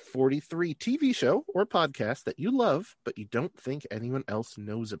 Yes. 43. TV show or podcast that you love, but you don't think anyone else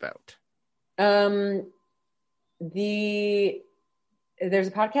knows about. There's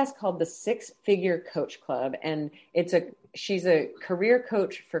a podcast called the Six Figure Coach Club, and she's a career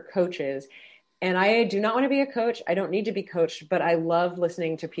coach for coaches. And I do not want to be a coach. I don't need to be coached, but I love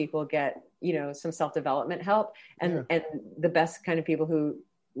listening to people get, some self-development help. And the best kind of people who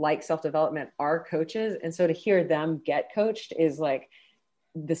like self-development are coaches. And so to hear them get coached is like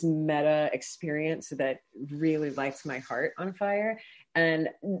this meta experience that really lights my heart on fire. And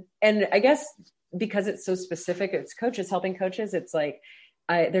I guess because it's so specific, it's coaches helping coaches. It's like,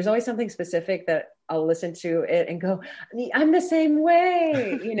 there's always something specific that I'll listen to it and go, I'm the same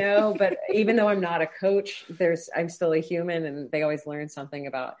way, but even though I'm not a coach, I'm still a human, and they always learn something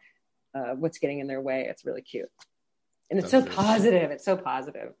about what's getting in their way. It's really cute. And it's so positive. It's so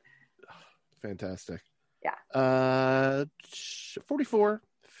positive. Fantastic. Yeah. 44,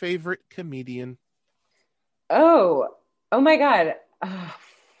 favorite comedian. Oh my God.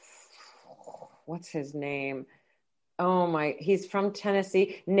 What's his name? He's from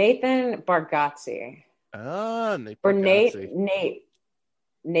Tennessee. Nathan Bargatze. Nate Bargatze. Or Nate.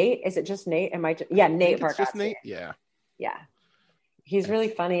 Is it just Nate? Nate Bargatze. Just Nate? Yeah. Yeah. He's really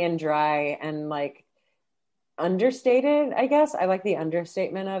funny and dry and like understated, I guess. I like the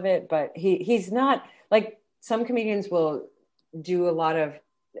understatement of it, but he's not like some comedians will do a lot of,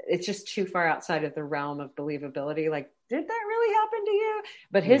 it's just too far outside of the realm of believability. Like, did that really happen to you?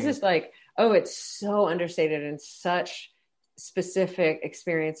 But his is like, it's so understated and such specific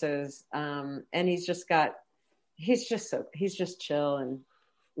experiences. And he's just chill and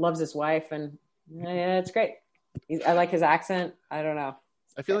loves his wife, and it's great. I like his accent. I don't know.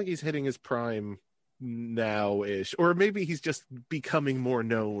 I feel like he's hitting his prime now-ish, or maybe he's just becoming more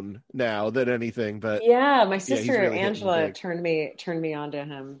known now than anything. But yeah, my sister really Angela turned me on to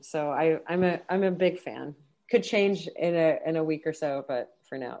him, so I'm a big fan. Could change in a week or so, but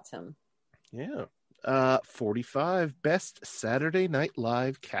for now it's him. Yeah. 45, best Saturday Night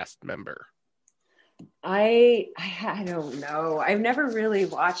Live cast member. I don't know. I've never really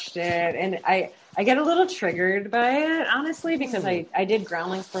watched it, and I get a little triggered by it, honestly, because I did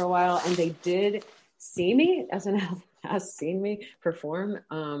Groundlings for a while, and they did see me, SNL has seen me perform,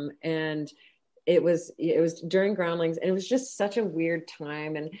 and it was during Groundlings, and it was just such a weird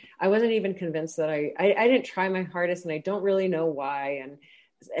time, and I wasn't even convinced that I didn't try my hardest, and I don't really know why,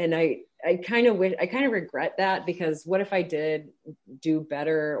 and I kind of regret that, because what if I did do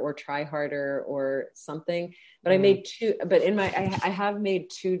better or try harder or something? But I made I have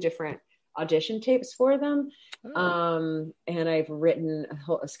made 2 different audition tapes for them. And I've written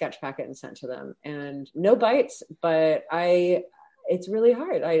a sketch packet and sent to them, and no bites, but it's really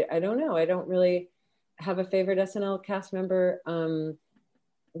hard. I don't know. I don't really have a favorite SNL cast member,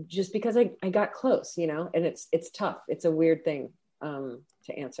 just because I got close, and it's tough. It's a weird thing to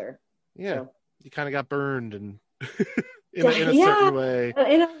answer. Yeah, so. You kind of got burned and in a certain way.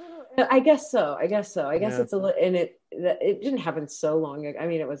 I guess so. I guess it's and it didn't happen so long ago. I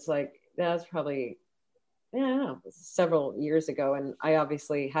mean, it was like, that was probably, I don't know, several years ago. And I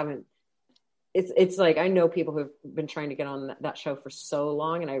obviously haven't, it's like, I know people who've been trying to get on that show for so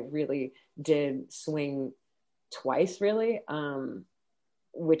long. And I really did swing twice, really,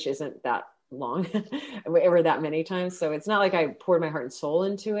 which isn't that long or that many times. So it's not like I poured my heart and soul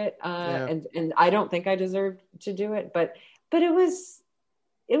into it. And I don't think I deserved to do it, but it was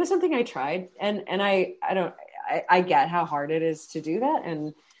something I tried, and I get how hard it is to do that.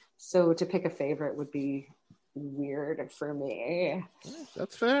 And so to pick a favorite would be weird for me.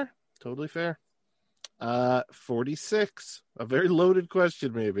 That's fair. Totally fair. 46, a very loaded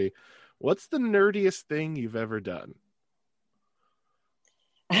question, maybe. What's the nerdiest thing you've ever done?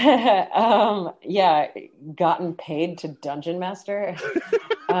 Gotten paid to Dungeon Master.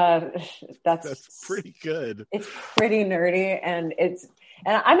 That's pretty good. It's pretty nerdy, and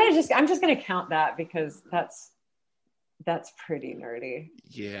I'm just gonna count that because that's pretty nerdy.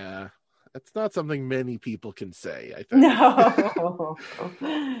 Yeah, that's not something many people can say, I think. No.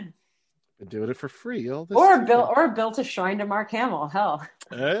 Been doing it for free all this time. Built a shrine to Mark Hamill. Hell.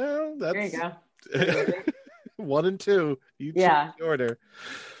 There you go. 1 and 2. You choose the order.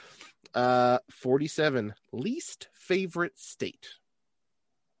 47. Least favorite state.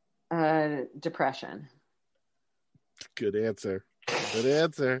 Depression. Good answer.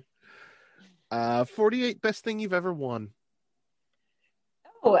 48. Best thing you've ever won.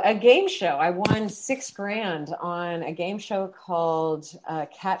 Oh, a game show. I won $6,000 on a game show called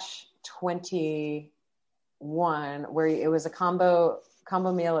Catch 21, where it was a combo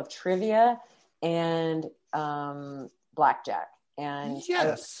meal of trivia and blackjack. And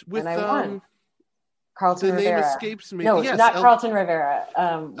yes, I won. Carlton Rivera. Name escapes me. No, yes, not Carlton Rivera.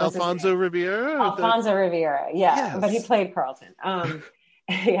 Alfonso Riviera. Alfonso Riviera. Yeah, yes. But he played Carlton.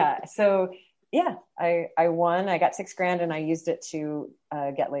 Yeah. So yeah, I won. I got $6,000 and I used it to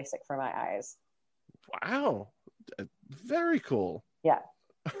get LASIK for my eyes. Wow, very cool. Yeah.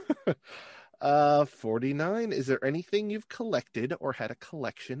 49. Is there anything you've collected or had a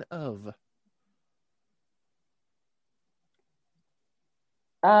collection of?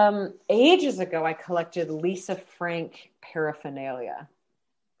 Ages ago, I collected Lisa Frank paraphernalia.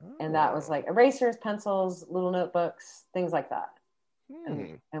 And that was like erasers, pencils, little notebooks, things like that.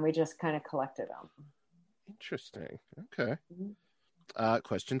 And we just kind of collected them. Interesting. Okay.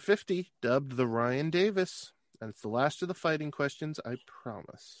 Question 50, dubbed the Ryan Davis. And it's the last of the fighting questions, I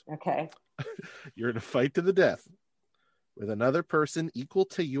promise. Okay. You're in a fight to the death with another person equal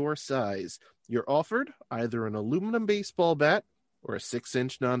to your size. You're offered either an aluminum baseball bat or a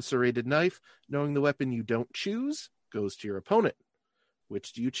 6-inch non-serrated knife. Knowing the weapon you don't choose goes to your opponent.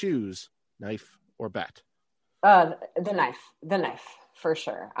 Which do you choose, knife or bat? The knife, for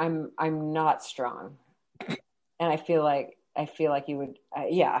sure. I'm not strong, and I feel like you would.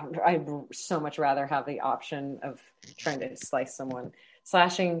 I'd so much rather have the option of trying to slice someone,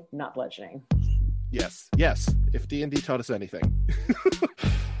 slashing, not bludgeoning. Yes. If D&D taught us anything.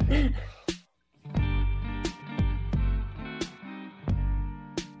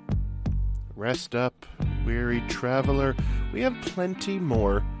 Rest up, weary traveler. We have plenty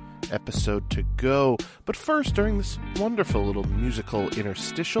more episode to go. But first, during this wonderful little musical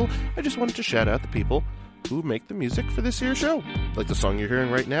interstitial, I just wanted to shout out the people who make the music for this here show. Like the song you're hearing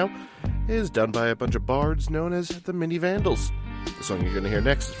right now is done by a bunch of bards known as the Mini Vandals. The song you're going to hear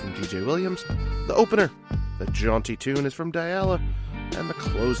next is from DJ Williams. The opener, the jaunty tune, is from Diala. And the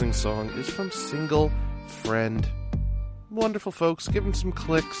closing song is from Single Friend. Wonderful folks, give them some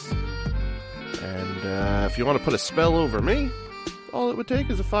clicks. And if you want to put a spell over me, all it would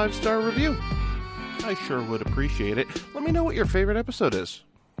take is a 5-star review. I sure would appreciate it. Let me know what your favorite episode is.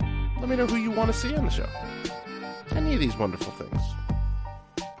 Let me know who you want to see on the show. Any of these wonderful things.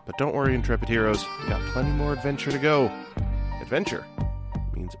 But don't worry, Intrepid Heroes. We got plenty more adventure to go. Adventure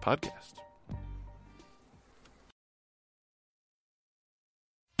means a podcast.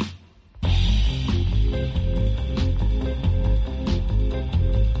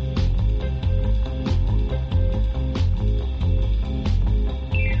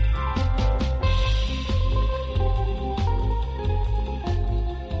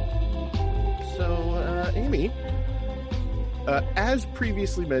 Amy, as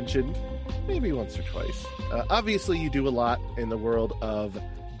previously mentioned, maybe once or twice, obviously you do a lot in the world of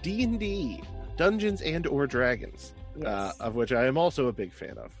D&D, Dungeons and or Dragons, yes. Of which I am also a big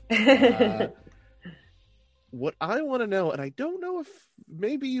fan of. what I want to know, and I don't know if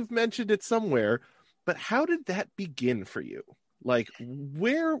maybe you've mentioned it somewhere, but how did that begin for you? Like,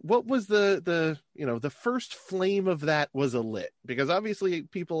 what was the first flame of that was lit? Because obviously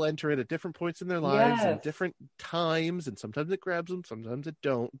people enter it at different points in their lives and Yes. different times, and sometimes it grabs them, sometimes it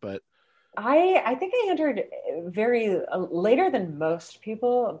don't. But I think I entered very later than most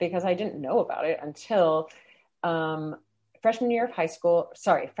people because I didn't know about it until um, freshman year of high school.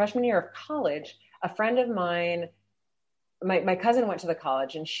 Sorry, freshman year of college. A friend of mine, my cousin went to the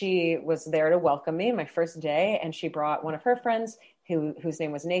college, and she was there to welcome me my first day. And she brought one of her friends, whose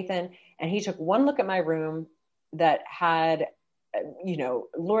name was Nathan, and he took one look at my room that had,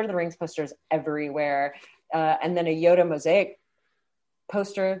 Lord of the Rings posters everywhere, and then a Yoda mosaic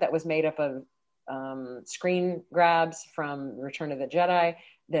poster that was made up of screen grabs from Return of the Jedi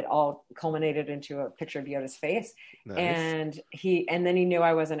that all culminated into a picture of Yoda's face. nice. And then he knew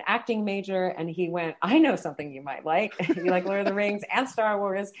I was an acting major, and he went, I know something you might like. You like Lord of the Rings and Star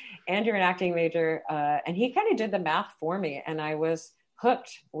Wars, and you're an acting major. And he kind of did the math for me, and I was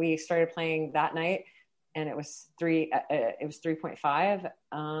hooked. We started playing that night, and it was 3.5.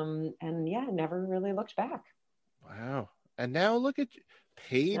 And yeah, never really looked back. Wow. And now look at you,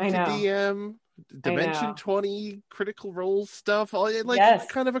 paid I to know. DM, Dimension know. 20 Critical Role stuff, all like Yes.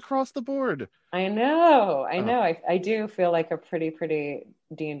 kind of across the board. I know. Oh. I do feel like a pretty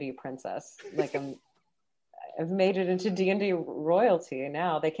D&D princess. Like I've made it into D&D royalty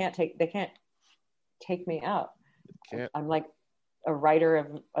now. They can't take me out. Can't. I'm like a writer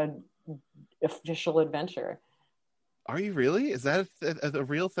of an official adventure. Are you really? Is that a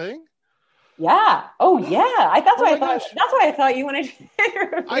real thing? Yeah. Oh yeah. That's Oh why my I thought. gosh. That's why I thought you wanted.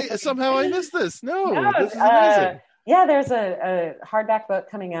 Somehow I missed this. No, No, this is amazing. Yeah, there's a hardback book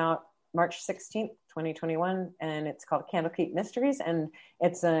coming out March 16th, 2021, and it's called Candlekeep Mysteries, and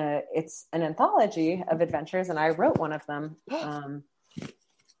it's an anthology of adventures, and I wrote one of them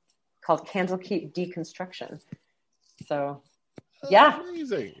called Candlekeep Deconstruction. So, yeah.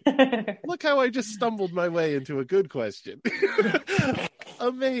 Amazing. Look how I just stumbled my way into a good question.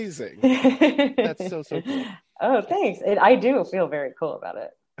 Amazing. That's so cool. Oh, thanks. I do feel very cool about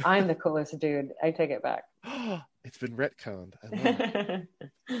it. I'm the coolest dude. I take it back. It's been retconned. I love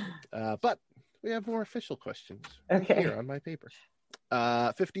it. But we have more official questions here on my paper.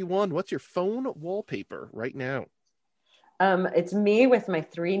 51. What's your phone wallpaper right now? It's me with my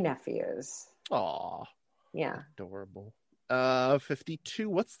 3 nephews. Aw. Yeah. Adorable. 52.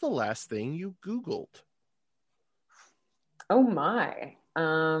 What's the last thing you Googled? Oh my.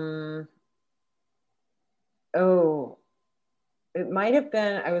 It might have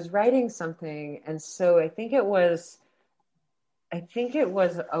been, I was writing something, and so I think it was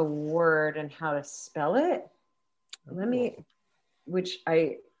a word and how to spell it. Which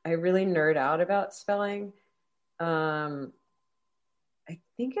I really nerd out about spelling. I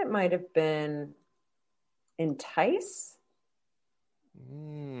think it might have been entice.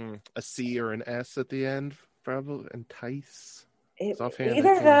 A C or an S at the end, probably. Entice.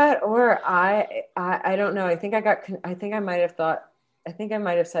 Either that or I don't know. I think I might have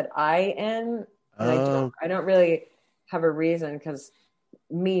said IN. And I don't really have a reason, because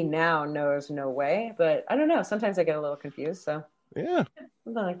me now knows no way. But I don't know. Sometimes I get a little confused. So yeah,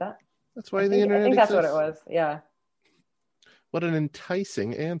 something like that. That's why the internet. I think that's what it was. Yeah. What an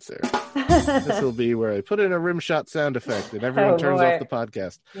enticing answer. This will be where I put in a rim shot sound effect and everyone turns off the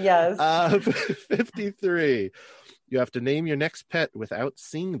podcast. Yes. 53. You have to name your next pet without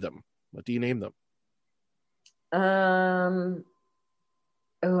seeing them. What do you name them? I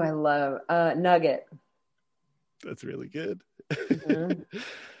love Nugget. That's really good.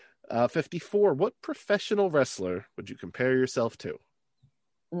 Mm-hmm. 54. What professional wrestler would you compare yourself to?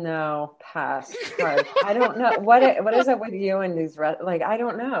 No, pass. I don't know. What is it with you and these I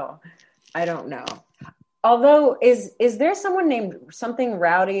don't know. Although is there someone named something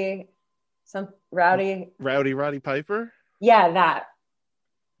Rowdy? Roddy Piper? Yeah, that.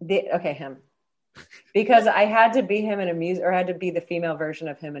 Him. Because I had to be him in I had to be the female version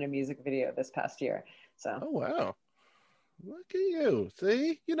of him in a music video this past year. So. Oh wow. Look at you.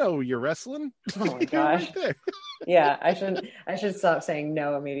 See? You know you're wrestling. Oh my gosh. Right there. Yeah, I should stop saying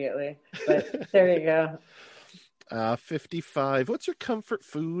no immediately. But there you go. 55. What's your comfort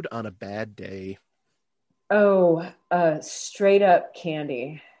food on a bad day? Straight up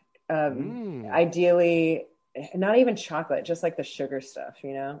candy. Ideally, not even chocolate, just like the sugar stuff,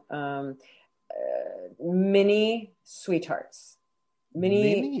 mini sweet tarts.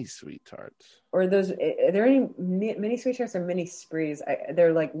 Mini sweet tarts. Or those, are there any mini sweet tarts or mini sprees?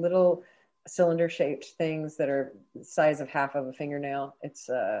 They're like little cylinder shaped things that are the size of half of a fingernail. It's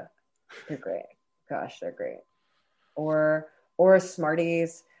they're great. gosh, they're great. Or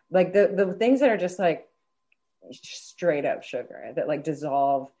Smarties, like the things that are just like straight up sugar that like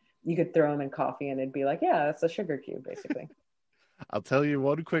dissolve. You could throw them in coffee and it'd be like, yeah, that's a sugar cube basically. I'll tell you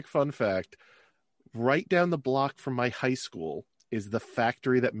one quick fun fact. Right down the block from my high school is the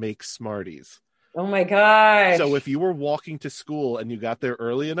factory that makes Smarties. Oh my gosh. So if you were walking to school and you got there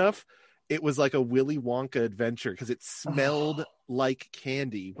early enough, it was like a Willy Wonka adventure because it smelled like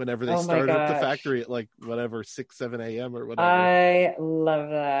candy whenever they started up the factory at like whatever 6, 7 a.m. or whatever. I love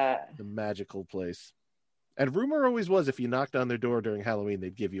that. The magical place. And rumor always was if you knocked on their door during Halloween,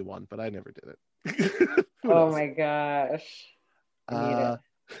 they'd give you one, but I never did it. Oh my gosh. I need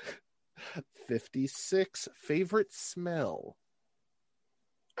it. 56. Favorite smell?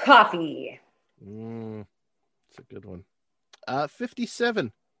 Coffee. It's a good one.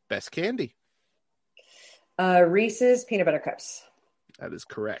 57. Best candy? Reese's peanut butter cups. That is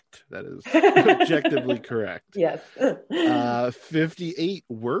correct. That is objectively correct. Yes. 58.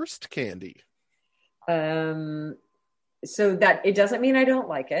 Worst candy? So that it doesn't mean I don't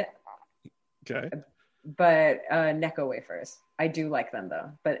like it. Okay. But Necco wafers. I do like them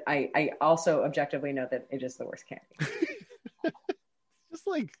though. But I also objectively know that it is the worst candy. Just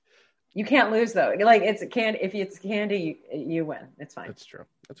like you can't lose though. Like it's a candy. If it's candy, you win. It's fine. That's true.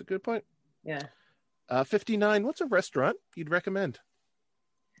 That's a good point. Yeah. 59. What's a restaurant you'd recommend?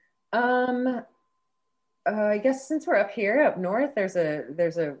 I guess since we're up here, up north, there's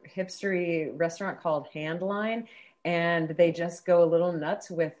a hipstery restaurant called Handline, and they just go a little nuts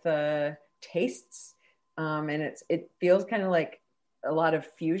with tastes. And it feels kind of like a lot of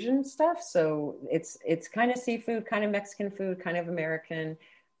fusion stuff. So it's kind of seafood, kind of Mexican food, kind of American.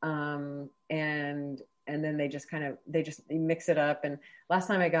 And then they just mix it up. And last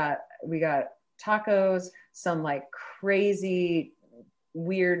time we got tacos, some like crazy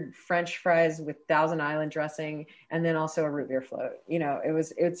weird French fries with Thousand Island dressing, and then also a root beer float. You know,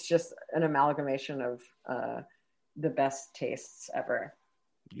 it's just an amalgamation of the best tastes ever.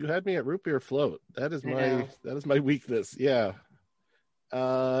 You had me at root beer float. That is my weakness. Yeah.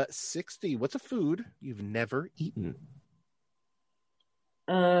 60. What's a food you've never eaten?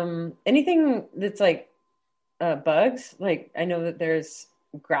 Anything that's like bugs. Like I know that there's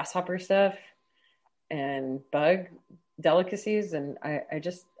grasshopper stuff and bug delicacies, and I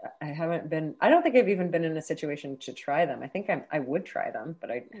haven't been. I don't think I've even been in a situation to try them. I think I would try them,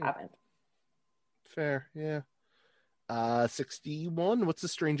 but I haven't. Fair, yeah. 61. What's the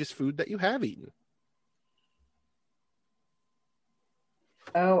strangest food that you have eaten?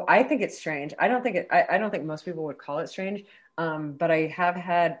 Oh, I think it's strange. I don't think most people would call it strange. But I have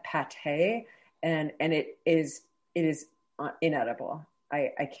had pate, and it is inedible.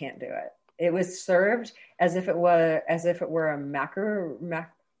 I can't do it. It was served as if it were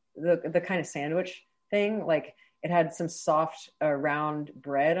the kind of sandwich thing. Like it had some soft round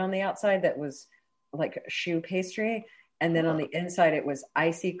bread on the outside that was like choux pastry, and then on the inside it was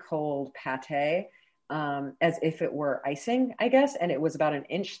icy cold pate, as if it were icing, I guess. And it was about an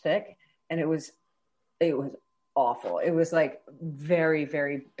inch thick, and it was awful. It was like very,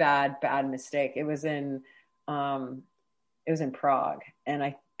 very bad mistake. It was in Prague, and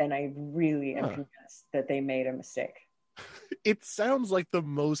I really am convinced that they made a mistake. It sounds like the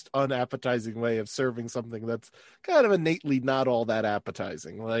most unappetizing way of serving something that's kind of innately not all that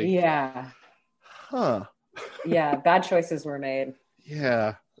appetizing. Like, yeah. Huh. Yeah, bad choices were made.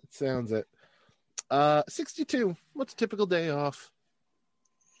 Yeah, it sounds it. 62. What's a typical day off?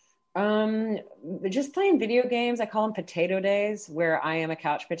 Just playing video games. I call them potato days, where I am a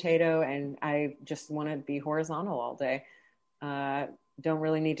couch potato and I just want to be horizontal all day. Don't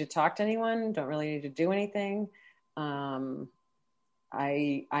really need to talk to anyone. Don't really need to do anything. I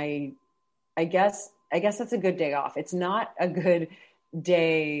guess that's a good day off. It's not a good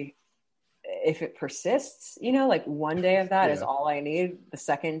day if it persists, you know, like one day of that is all I need. The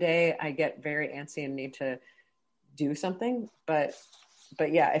second day I get very antsy and need to do something. But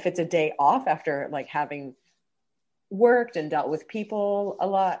yeah, if it's a day off after like having worked and dealt with people a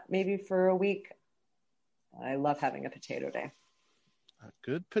lot, maybe for a week, I love having a potato day. A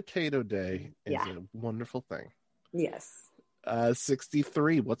good potato day is a wonderful thing. Yes.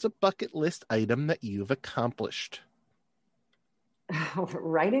 63. What's a bucket list item that you've accomplished?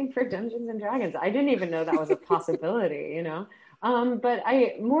 Writing for Dungeons and Dragons. I didn't even know that was a possibility, you know. But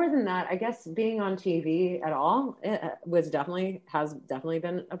more than that, I guess being on TV at all has definitely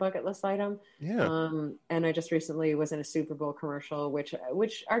been a bucket list item. Yeah. And I just recently was in a Super Bowl commercial, which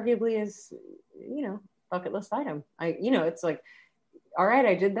arguably is, you know, bucket list item. It's like, all right,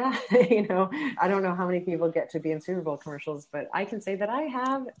 I did that. You know, I don't know how many people get to be in Super Bowl commercials, but I can say that I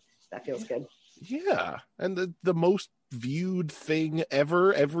have. That feels good. Yeah, and the most viewed thing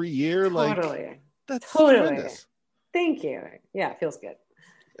ever every year. Totally. Like, that's Totally. tremendous. Thank you. Yeah, it feels good.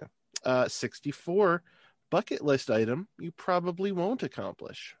 64 bucket list item you probably won't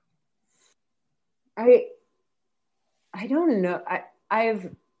accomplish. I don't know. I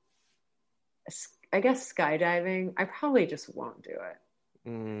guess skydiving. I probably just won't do it.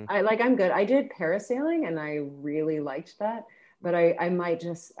 I'm good. I did parasailing and I really liked that, but I might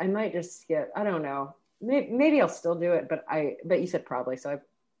just skip. I don't know. Maybe I'll still do it, but you said probably, so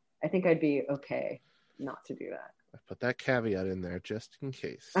I think I'd be okay not to do that. I put that caveat in there just in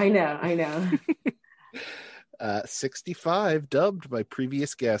case. I know. 65, dubbed by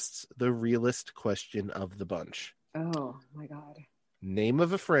previous guests the realest question of the bunch. Oh my God. Name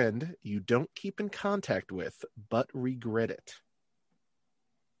of a friend you don't keep in contact with, but regret it.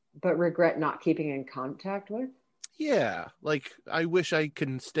 But regret not keeping in contact with? Yeah, like I wish I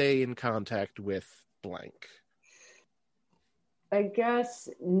can stay in contact with blank. I guess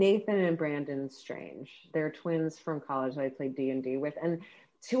Nathan and Brandon Strange. They're twins from college that I played D&D with. And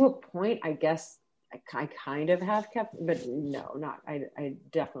to a point, I guess I kind of have kept, but no, not. I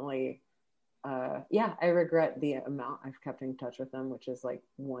definitely, I regret the amount I've kept in touch with them, which is like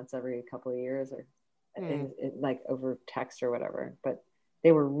once every couple of years or like over text or whatever. But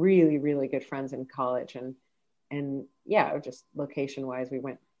they were really, really good friends in college. And yeah, just location wise, we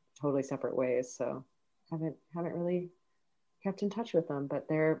went totally separate ways. So haven't really kept in touch with them, but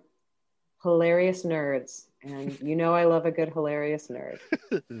they're hilarious nerds. And you know I love a good hilarious nerd.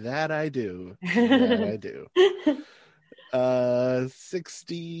 That I do.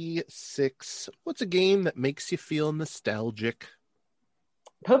 66. What's a game that makes you feel nostalgic?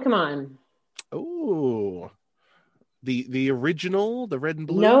 Pokemon. Oh. The original, the red and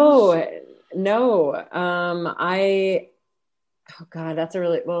blue? No. Oh God, that's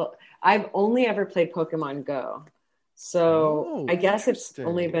I've only ever played Pokemon Go. So I guess it's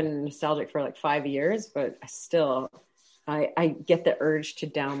only been nostalgic for like 5 years, but still, I get the urge to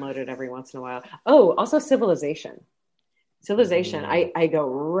download it every once in a while. Oh, also Civilization. I go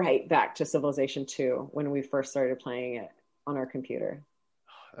right back to Civilization 2 when we first started playing it on our computer.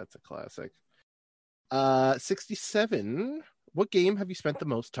 That's a classic. 67. What game have you spent the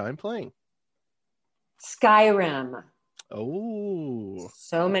most time playing? Skyrim. Oh.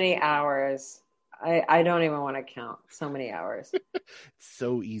 So many hours. I don't even want to count. So many hours. It's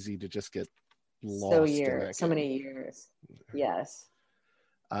so easy to just get lost. So many years. Yes.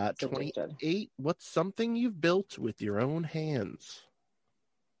 28. What's something you've built with your own hands?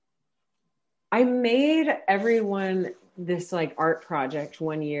 I made everyone this like art project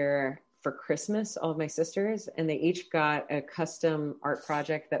one year for Christmas, all of my sisters, and they each got a custom art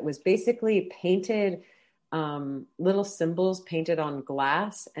project that was basically painted, little symbols painted on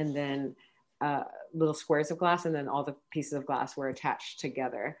glass, and then little squares of glass, and then all the pieces of glass were attached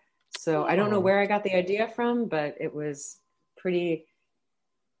together. So I don't know where I got the idea from, but it was pretty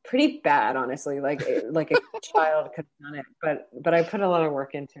bad, honestly. Like a child could have done it, but I put a lot of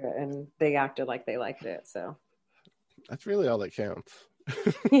work into it, and they acted like they liked it. So that's really all that counts.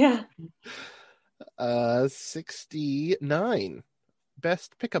 Yeah. 69.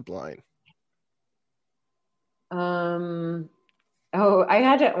 Best pickup line. I'll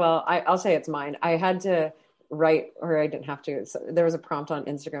say it's mine. I had to write, or I didn't have to. So there was a prompt on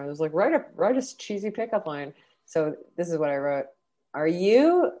Instagram. It was like, write a cheesy pickup line. So this is what I wrote. Are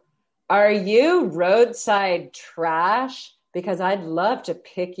you roadside trash? Because I'd love to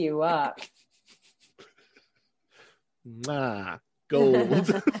pick you up.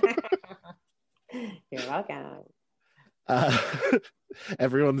 Gold. You're welcome.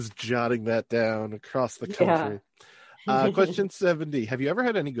 Everyone's jotting that down across the country. Yeah. Question 70. Have you ever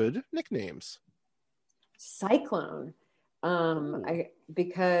had any good nicknames? Cyclone.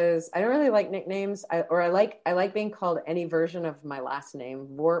 Because I don't really like nicknames. I like being called any version of my last name.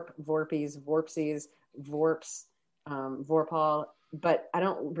 Vorp, Vorpies, Vorpsies, Vorps, Vorpal. But I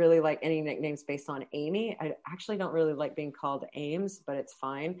don't really like any nicknames based on Amy. I actually don't really like being called Ames, but it's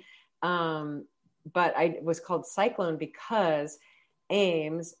fine. But I was called Cyclone because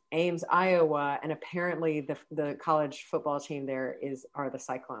Ames, Iowa, and apparently the college football team there are the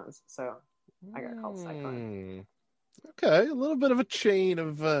Cyclones. So I got called Cyclone. Okay, a little bit of a chain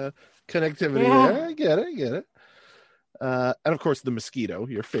of connectivity there. I get it. And of course, the mosquito,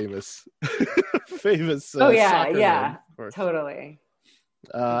 your famous. Soccer name, totally.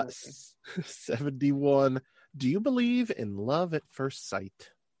 71. Do you believe in love at first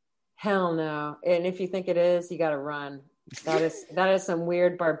sight? Hell no. And if you think it is, you got to run. That is some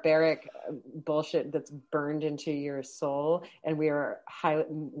weird barbaric bullshit that's burned into your soul, and we are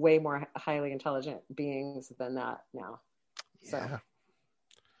way more highly intelligent beings than that now. So, Yeah.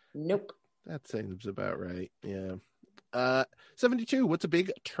 nope. That seems about right. Yeah. 72. What's a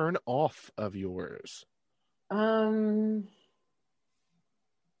big turn off of yours? Oh,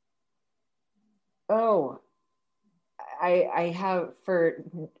 I have for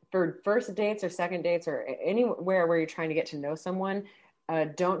first dates or second dates or anywhere where you're trying to get to know someone,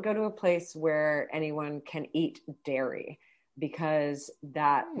 don't go to a place where anyone can eat dairy, because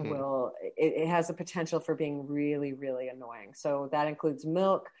that it has a potential for being really, really annoying. So that includes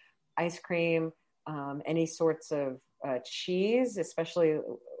milk, ice cream, any sorts of cheese, especially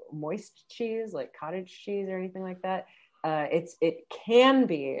moist cheese like cottage cheese or anything like that. It can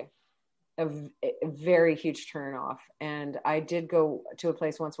be a very huge turn off. And I did go to a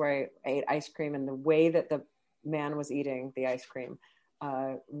place once where I ate ice cream, and the way that the man was eating the ice cream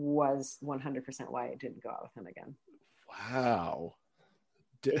was 100% why I didn't go out with him again. Wow.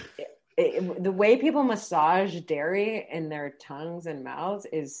 The way people massage dairy in their tongues and mouths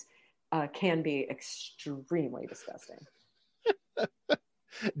is can be extremely disgusting.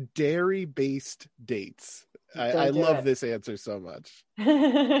 Dairy-based dates. I love this answer so much.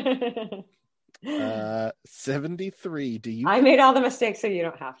 73. Do you? I made all the mistakes so you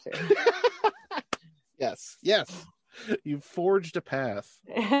don't have to. Yes. You've forged a path.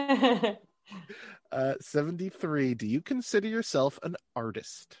 73. Do you consider yourself an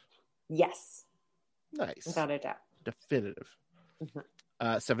artist? Yes. Nice. Without a doubt. Definitive.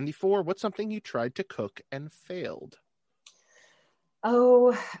 74. What's something you tried to cook and failed?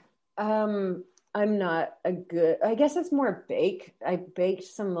 Oh, I'm not a good, I guess it's more bake. I baked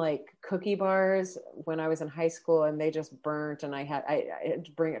some like cookie bars when I was in high school, and they just burnt, and I had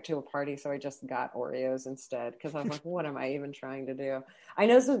to bring it to a party. So I just got Oreos instead, because I was like, what am I even trying to do? I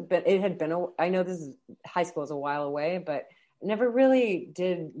know I know this is high school is a while away, but never really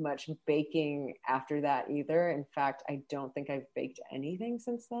did much baking after that either. In fact, I don't think I've baked anything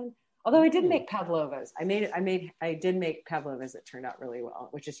since then. Although I did make pavlovas. I did make pavlovas that turned out really well,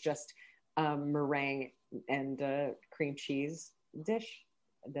 which is just meringue and cream cheese dish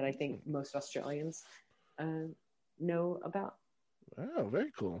that I think most Australians know about. Wow,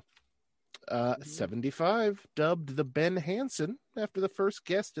 very cool. 75, dubbed the Ben Hansen after the first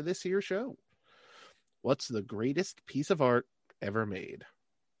guest of this here show. What's the greatest piece of art ever made?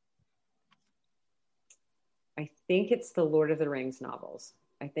 I think it's the Lord of the Rings novels.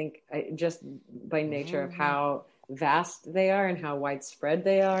 I think just by nature of how vast they are and how widespread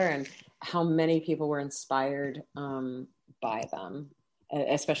they are and how many people were inspired by them,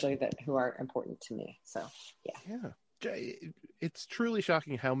 especially who are important to me. So, yeah. It's truly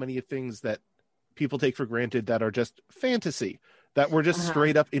shocking how many things that people take for granted that are just fantasy, that were just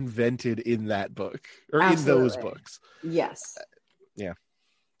straight up invented in that book or Absolutely. In those books. Yes. Yeah.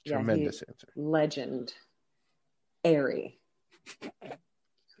 Tremendous answer. Legend. Airy.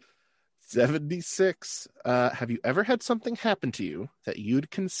 76. Have you ever had something happen to you that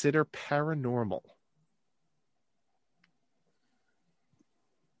you'd consider paranormal?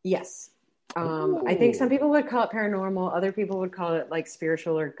 Yes. I think some people would call it paranormal. Other people would call it like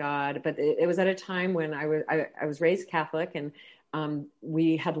spiritual or God. But it was at a time when I was raised Catholic, and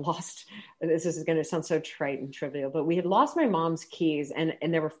we had lost, this is going to sound so trite and trivial, but we had lost my mom's keys, and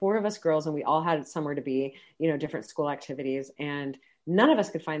there were 4 of us girls, and we all had somewhere to be, different school activities, and none of us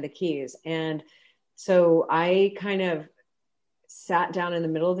could find the keys. And so I kind of sat down in the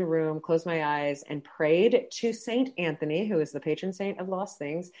middle of the room, closed my eyes, and prayed to Saint Anthony, who is the patron saint of lost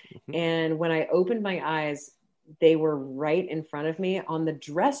things. Mm-hmm. And when I opened my eyes, they were right in front of me on the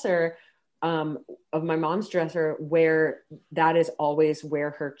dresser of my mom's dresser, where that is always where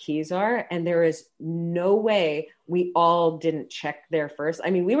her keys are. And there is no way we all didn't check there first.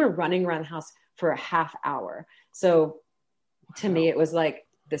 I mean, we were running around the house for a half hour. So to me, it was like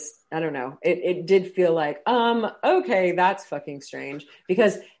this, I don't know. It did feel like, okay, that's fucking strange,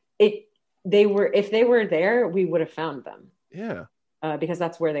 because if they were there, we would have found them. Yeah. Because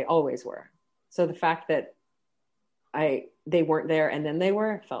that's where they always were. So the fact that they weren't there and then they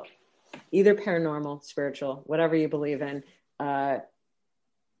were, felt either paranormal, spiritual, whatever you believe in, a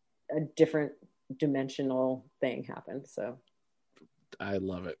different dimensional thing happened. So I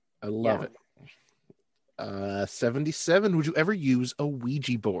love it. I love it. 77. Would you ever use a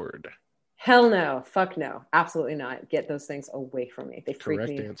Ouija board? Hell no. Fuck no. Absolutely not. Get those things away from me. They freak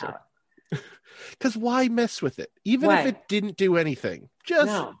me out. Because why mess with it? Even if it didn't do anything,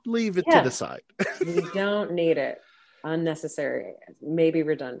 just leave it to the side. You don't need it. Unnecessary. Maybe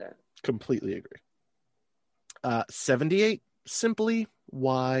redundant. Completely agree. 78. Simply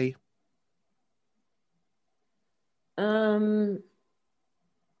why?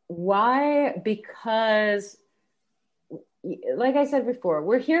 Why? Because, like I said before,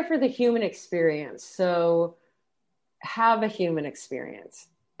 we're here for the human experience. So have a human experience.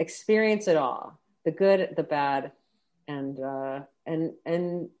 Experience it all. The good, the bad, and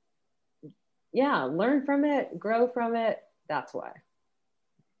yeah, learn from it, grow from it. That's why.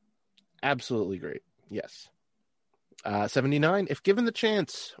 Absolutely great. Yes. 79. If given the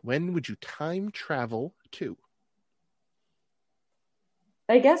chance, when would you time travel to?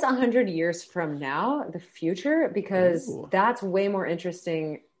 I guess 100 years from now, the future, because Ooh. that's way more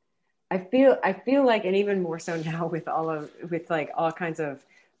interesting. I feel like, and even more so now with like all kinds of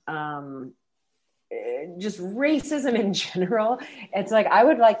just racism in general. It's like I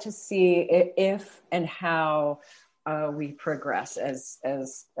would like to see if and how we progress as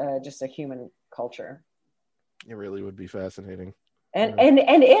just a human culture. It really would be fascinating. And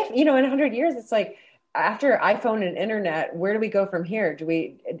if, in 100 years, it's like, after iPhone and internet, where do we go from here? Do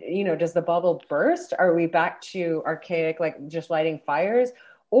we, does the bubble burst? Are we back to archaic, like just lighting fires?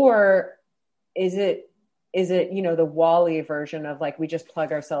 Or is it, the Wall-E version of like, we just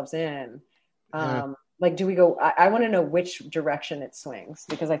plug ourselves in? Yeah. Like, do we go, I want to know which direction it swings,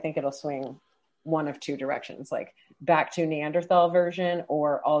 because I think it'll swing one of two directions, like back to Neanderthal version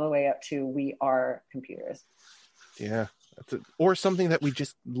or all the way up to we are computers. Yeah. Or something that we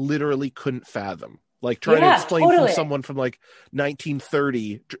just literally couldn't fathom. Like trying to explain from someone from like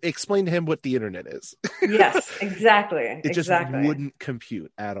 1930, explain to him what the internet is. Yes, exactly. It just wouldn't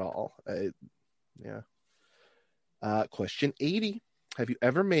compute at all. Yeah. Question 80. Have you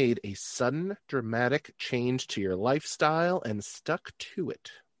ever made a sudden dramatic change to your lifestyle and stuck to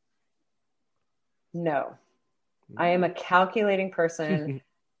it? No. I am a calculating person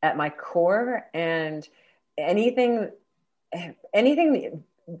at my core, and anything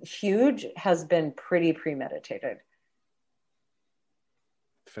huge has been pretty premeditated.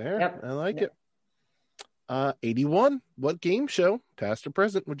 Fair. Yep. I like it. 81. What game show, past or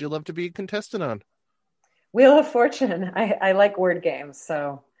present, would you love to be a contestant on? Wheel of Fortune. I like word games,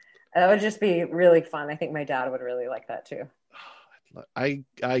 so that would just be really fun. I think my dad would really like that too. I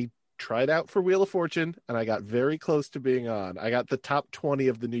tried out for Wheel of Fortune and I got very close to being on. I got the top 20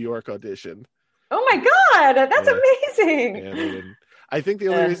 of the New York audition. Oh my God, that's amazing. Yeah, they didn't. I think the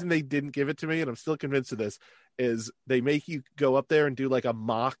only reason they didn't give it to me, and I'm still convinced of this, is they make you go up there and do like a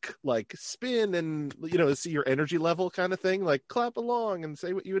mock like spin and see your energy level kind of thing, like clap along and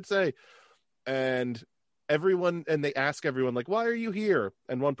say what you would say. And they ask everyone like, why are you here?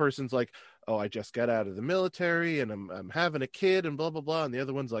 And one person's like, oh, I just got out of the military and I'm having a kid and blah blah blah, and the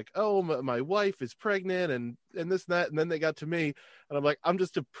other one's like, oh, my wife is pregnant and this and that. And then they got to me and I'm like, I'm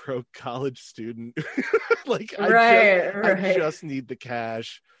just a broke college student. Like I just need the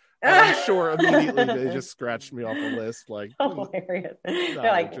cash. And I'm sure immediately they just scratched me off the list. Like, hilarious. They're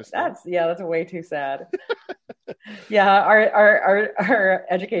like, that's way too sad. Yeah, our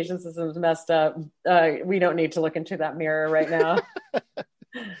education system's messed up. We don't need to look into that mirror right now.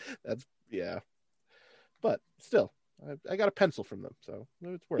 But still, I got a pencil from them, so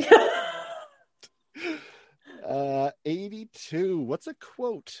it's worth it. 82. What's a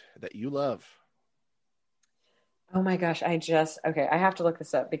quote that you love? Oh my gosh, I have to look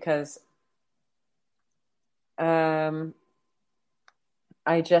this up because I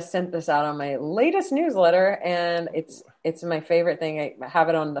just sent this out on my latest newsletter, and it's my favorite thing. I have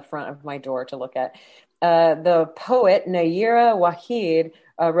it on the front of my door to look at. The poet Nayyirah Waheed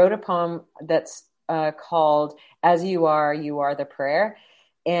wrote a poem that's called "As You Are the Prayer,"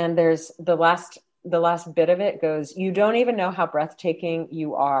 and there's the last bit of it goes, "You don't even know how breathtaking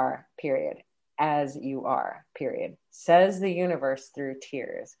you are, period. As you are, period. Says the universe through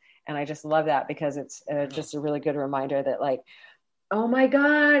tears." And I just love that because it's just a really good reminder that, like, oh my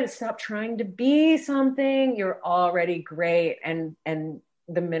God, stop trying to be something. You're already great. And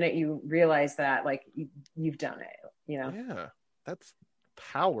the minute you realize that, like, you've done it, Yeah, that's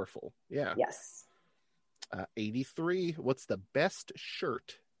powerful. Yeah. Yes. 83. What's the best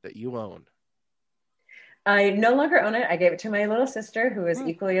shirt that you own? I no longer own it. I gave it to my little sister, who is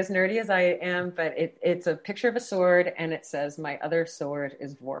equally as nerdy as I am, but it's a picture of a sword, and it says, "My other sword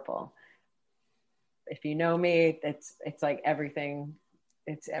is Vorpal." If you know me, it's like everything.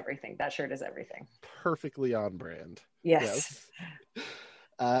 It's everything. That shirt is everything. Perfectly on brand. Yes.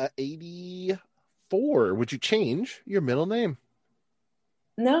 84. Would you change your middle name?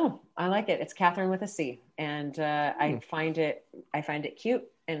 No, I like it. It's Catherine with a C, and I find it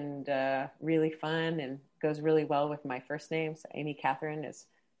cute and really fun, and goes really well with my first name. So Amy Catherine is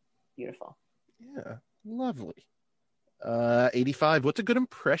beautiful. Yeah, Lovely. 85. What's a good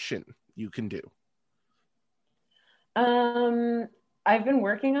impression you can do? I've been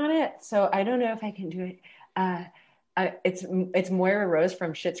working on it, so I don't know if I can do it. It's Moira Rose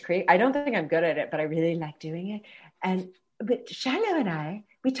from Schitt's Creek. I don't think I'm good at it, but I really like doing it. But Shiloh and I,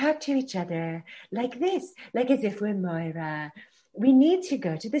 we talk to each other like this, like as if we're Moira. We need to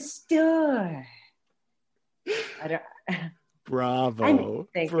go to the store. I don't. Bravo.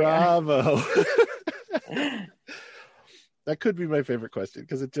 Thank Bravo. That could be my favorite question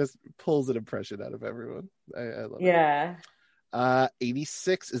because it just pulls an impression out of everyone. I love it. Yeah.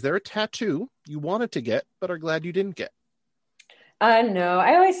 86. Is there a tattoo you wanted to get but are glad you didn't get? No,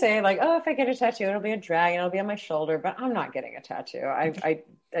 I always say like, oh, if I get a tattoo, it'll be a dragon, it'll be on my shoulder, but I'm not getting a tattoo. I'm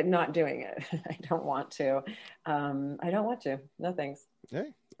not doing it. I don't want to. I don't want to. No thanks.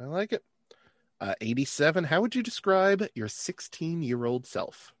 Hey, I like it. 87. How would you describe your 16-year-old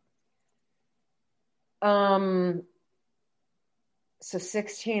self? So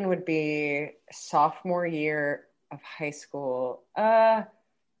 16 would be sophomore year of high school.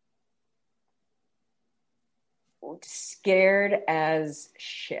 Scared as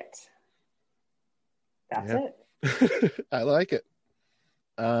shit. That's it. I like it.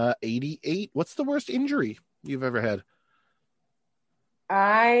 88. What's the worst injury you've ever had?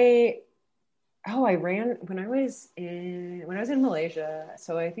 I ran when I was in Malaysia.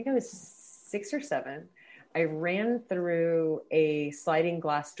 So I think I was 6 or 7. I ran through a sliding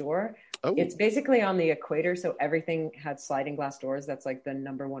glass door. Oh. It's basically on the equator, so everything had sliding glass doors. That's like the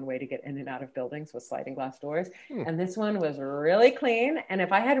number one way to get in and out of buildings with sliding glass doors. And this one was really clean. And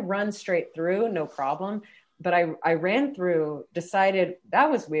if I had run straight through, no problem. But I ran through, decided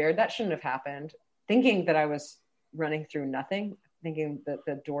that was weird. That shouldn't have happened. Thinking that I was running through nothing, thinking that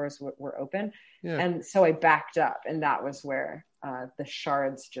the doors were open. Yeah. And so I backed up, and that was where the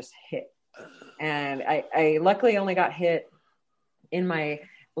shards just hit. And I luckily only got hit in my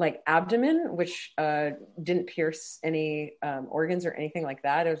like abdomen, which didn't pierce any organs or anything like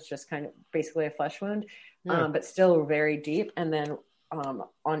that. It was just kind of basically a flesh wound, but still very deep. And then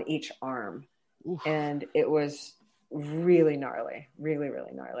on each arm. Oof. And it was really gnarly, really,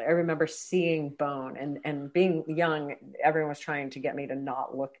 really gnarly. I remember seeing bone and being young, everyone was trying to get me to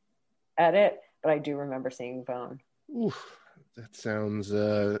not look at it, but I do remember seeing bone. Oof. That sounds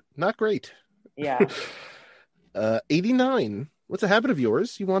not great. Yeah. 89. What's a habit of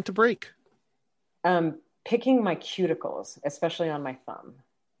yours you want to break? Picking my cuticles, especially on my thumb.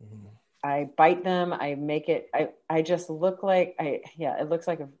 Mm. I bite them. I make it. I just look like it looks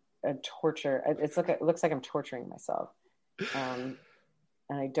like a torture. It looks like I'm torturing myself. And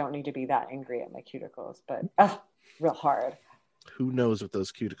I don't need to be that angry at my cuticles, but real hard. Who knows what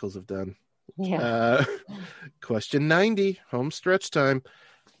those cuticles have done? Yeah. Question 90, home stretch time.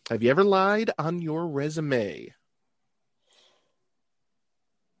 Have you ever lied on your resume?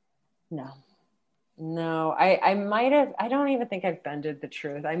 No, I might have. I don't even think I've bended the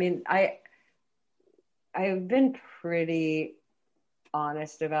truth. I mean, I've been pretty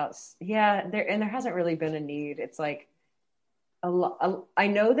honest about, there hasn't really been a need. It's like I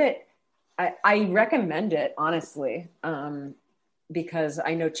know that I recommend it, honestly. Because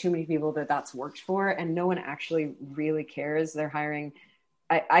I know too many people that's worked for, and no one actually really cares. They're hiring.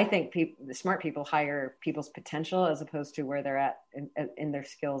 I think the smart people hire people's potential as opposed to where they're at in their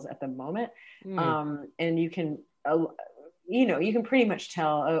skills at the moment. And you can, you can pretty much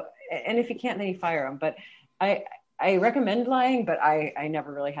tell. And if you can't, then you fire them. But I recommend lying, but I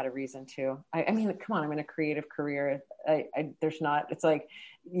never really had a reason to. I mean, come on, I'm in a creative career. There's not. It's like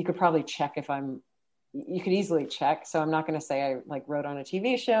you could probably check if I'm. You could easily check. So I'm not going to say I like wrote on a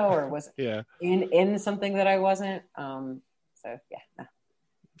TV show or was in something that I wasn't. No.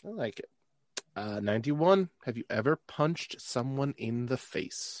 I like it. 91. Have you ever punched someone in the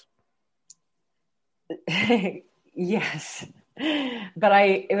face? Yes. But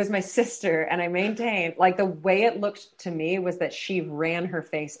it was my sister, and I maintained like the way it looked to me was that she ran her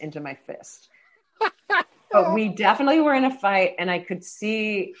face into my fist. But we definitely were in a fight, and I could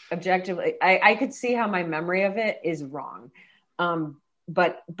see objectively, I could see how my memory of it is wrong.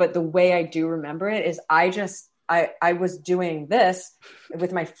 But the way I do remember it is I was doing this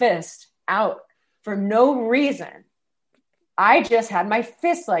with my fist out for no reason. I just had my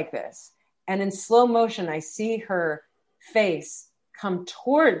fist like this. And in slow motion, I see her face come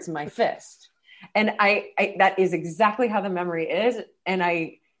towards my fist. And I that is exactly how the memory is. And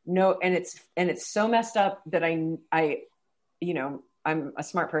I know, and it's so messed up that I'm a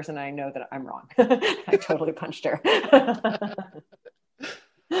smart person. And I know that I'm wrong. I totally punched her.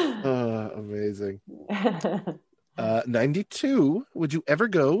 Amazing. 92. Would you ever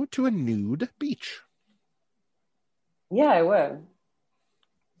go to a nude beach? Yeah, I would.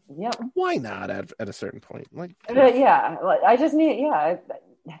 Yep. Why not at a certain point? Like, Yeah, I just need. Yeah, I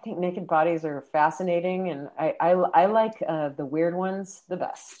think naked bodies are fascinating, and I like the weird ones the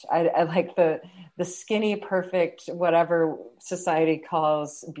best. I like the skinny, perfect, whatever society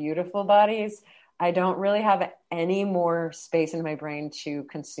calls beautiful bodies. I don't really have any more space in my brain to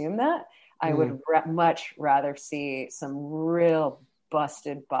consume that. I would much rather see some real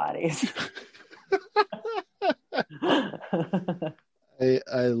busted bodies.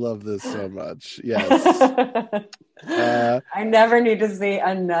 I love this so much. Yes. I never need to see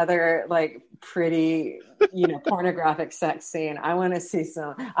another like pretty, pornographic sex scene. I want to see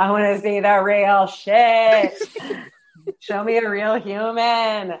the real shit. Show me a real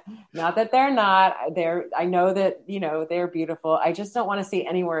human. Not that they're not. I know that, they're beautiful. I just don't want to see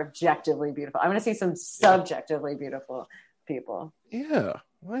any more objectively beautiful. I want to see some subjectively beautiful people. Yeah.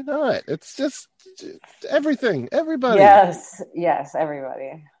 Why not? It's just everything. Everybody. Yes,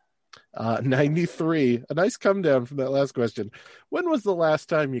 everybody. 93. A nice come down from that last question. When was the last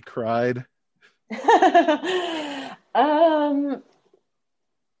time you cried? Okay,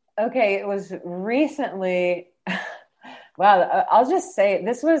 it was recently. Wow, I'll just say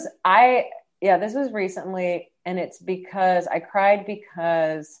this was recently, and it's because I cried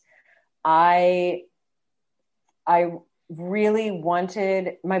because I really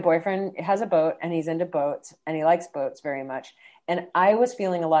wanted, my boyfriend has a boat and he's into boats and he likes boats very much. And I was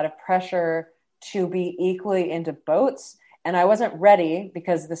feeling a lot of pressure to be equally into boats. And I wasn't ready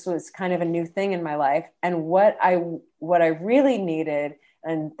because this was kind of a new thing in my life. And what I really needed,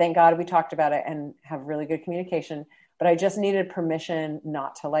 and thank God we talked about it and have really good communication, but I just needed permission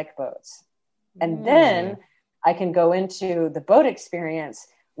not to like boats. And then I can go into the boat experience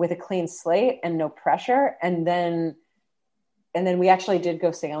with a clean slate and no pressure. And then we actually did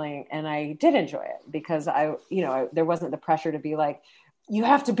go sailing and I did enjoy it because there wasn't the pressure to be like, you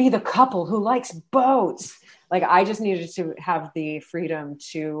have to be the couple who likes boats. Like I just needed to have the freedom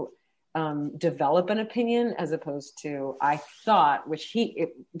to develop an opinion as opposed to, I thought,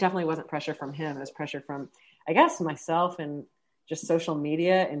 it definitely wasn't pressure from him. It was pressure from, I guess, myself and just social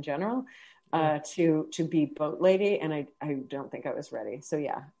media in general to be boat lady. And I don't think I was ready. So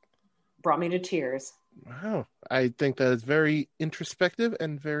yeah, brought me to tears. Wow. I think that is very introspective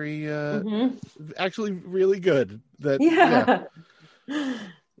and very, actually really good.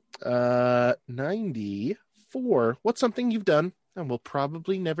 94. What's something you've done and will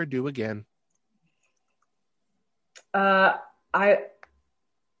probably never do again? I'll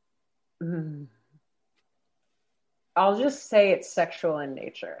just say it's sexual in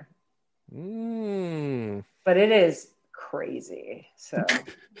nature. But it is crazy. So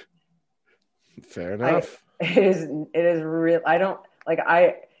fair enough. It is real.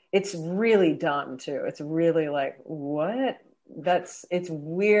 It's really dumb too. It's really like, what? It's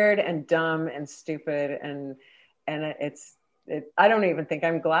weird and dumb and stupid. And I don't even think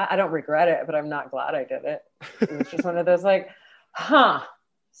I'm glad. I don't regret it, but I'm not glad I did it. It was just one of those like, so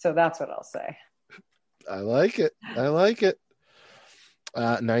that's what I'll say. I like it.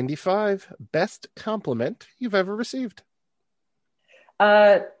 95. Best compliment you've ever received?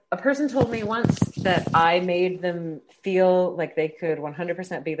 A person told me once that I made them feel like they could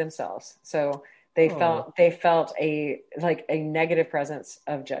 100% be themselves. So they felt a negative presence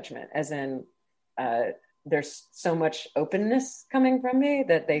of judgment, as in there's so much openness coming from me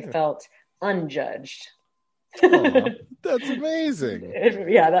that they felt unjudged. That's amazing.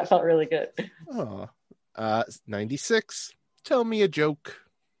 That felt really good. 96. Tell me a joke.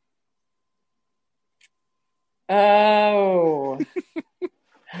 Oh.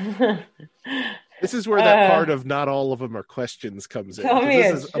 This is where that part of not all of them are questions comes in.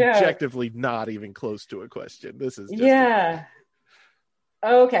 This is objectively not even close to a question. This is just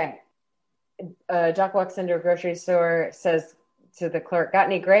okay. Doc walks into a grocery store, says to the clerk, "Got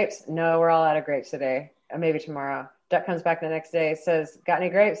any grapes?" "No, we're all out of grapes today. Maybe tomorrow." Duck comes back the next day, says, "Got any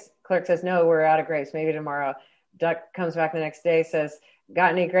grapes?" Clerk says, "No, we're out of grapes. Maybe tomorrow." Duck comes back the next day, says,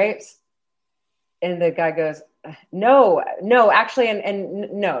 "Got any grapes?" And the guy goes, no, actually,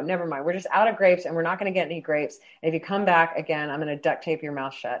 and no, never mind. We're just out of grapes and we're not going to get any grapes. And if you come back again, I'm going to duct tape your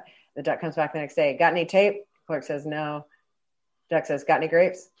mouth shut. The duck comes back the next day. "Got any tape?" Clerk says, "No." Duck says, "Got any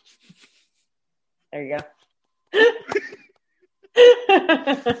grapes?" There you go.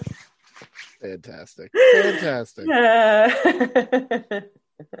 Fantastic.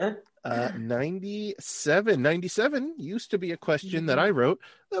 97 used to be a question that I wrote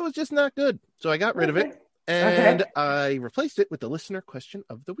that was just not good. So I got rid of it and I replaced it with the listener question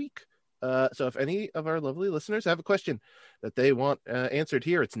of the week. So if any of our lovely listeners have a question that they want answered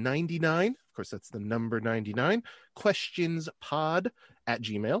here, it's 99. Of course, that's the number 99,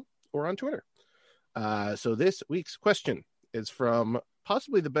 questionspod@gmail.com or on Twitter. So this week's question is from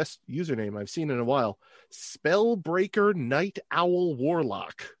possibly the best username I've seen in a while, Spellbreaker Night Owl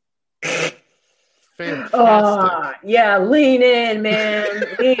Warlock. Fantastic. Yeah, lean in, man.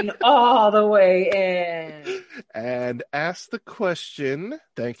 Lean all the way in. And ask the question,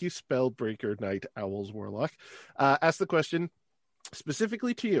 thank you, Spellbreaker Night Owls Warlock. Ask the question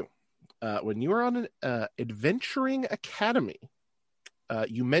specifically to you. When you are on an adventuring academy,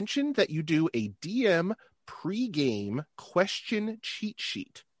 you mentioned that you do a DM pre-game question cheat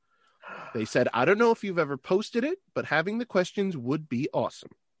sheet. They said, I don't know if you've ever posted it, but having the questions would be awesome.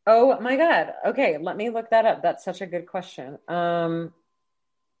 Oh my God. Okay, let me look that up. That's such a good question. So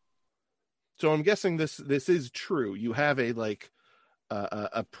I'm guessing this is true. You have a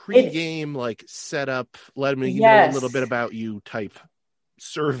pre-game setup, let me know a little bit about you type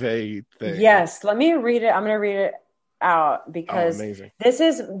survey thing. Yes, let me read it. I'm going to read it out because this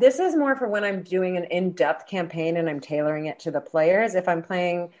is more for when I'm doing an in-depth campaign and I'm tailoring it to the players. If I'm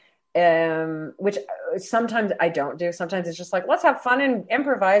playing which sometimes I don't do. Sometimes it's just like, let's have fun and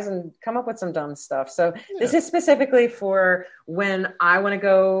improvise and come up with some dumb stuff. So this is specifically for when I want to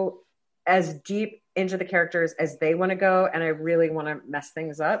go as deep into the characters as they want to go, and I really want to mess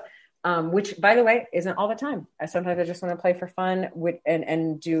things up. Which, by the way, isn't all the time. Sometimes I just want to play for fun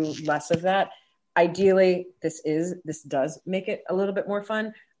and do less of that. Ideally, this does make it a little bit more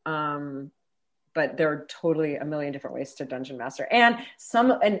fun. But there are totally a million different ways to dungeon master. And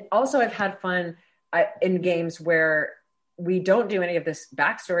also I've had fun in games where we don't do any of this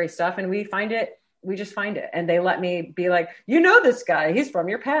backstory stuff and we just find it. And they let me be like, this guy, he's from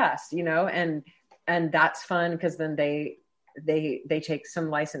your past, and that's fun because then they take some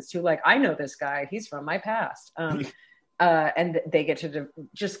license too. Like, I know this guy, he's from my past. And they get to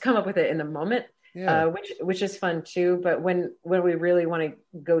just come up with it in the moment, which is fun too. But when we really want to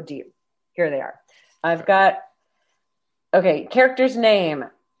go deep, here they are. I've got, character's name,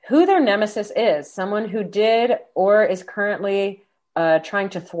 who their nemesis is, someone who did or is currently trying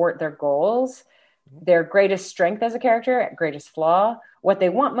to thwart their goals, their greatest strength as a character, greatest flaw, what they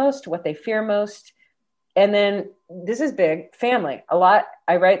want most, what they fear most. And then this is big, family. A lot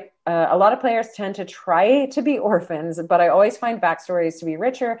of players tend to try to be orphans, but I always find backstories to be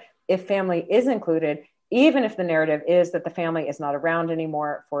richer if family is included, even if the narrative is that the family is not around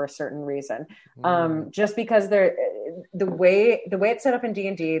anymore for a certain reason. Just because the way it's set up in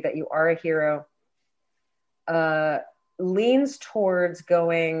D&D that you are a hero leans towards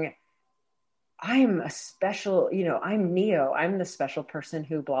going, I'm a special, I'm Neo, I'm the special person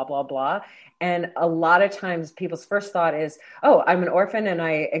who blah, blah, blah. And a lot of times people's first thought is, oh, I'm an orphan and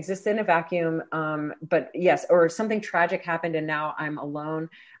I exist in a vacuum. But yes, or something tragic happened and now I'm alone.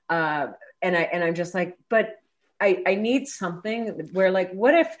 And I'm just like, but I need something where, like,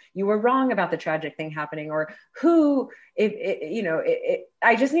 what if you were wrong about the tragic thing happening, or I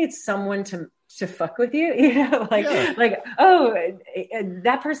just need someone to fuck with you,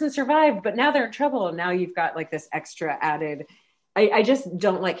 that person survived, but now they're in trouble. And now you've got like this extra added. I just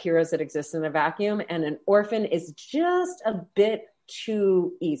don't like heroes that exist in a vacuum, and an orphan is just a bit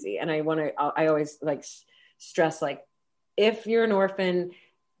too easy. And I always like stress, like, if you're an orphan,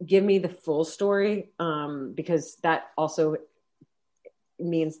 give me the full story, because that also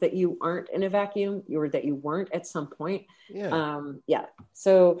means that you aren't in a vacuum, or that you weren't at some point.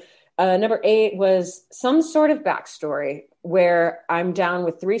 So number 8 was some sort of backstory where I'm down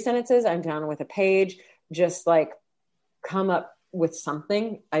with 3 sentences, I'm down with a page, just like come up with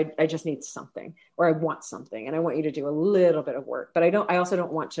something. I just need something, or I want something, and I want you to do a little bit of work, but I also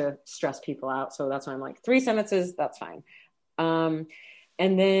don't want to stress people out. So that's why I'm like 3 sentences, that's fine.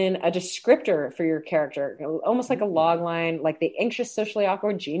 And then a descriptor for your character, almost like a log line, like the anxious, socially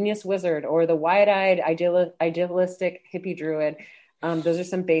awkward genius wizard, or the wide-eyed, idealistic hippie druid. Those are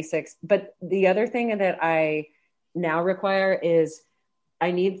some basics. But the other thing that I now require is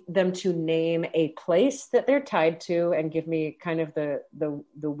I need them to name a place that they're tied to and give me kind of the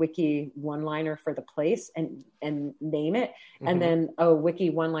wiki one-liner for the place and name it. Mm-hmm. And then a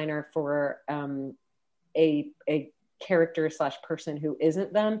wiki one-liner for a character / person who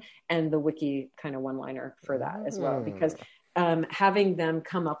isn't them, and the wiki kind of one-liner for that as well, because having them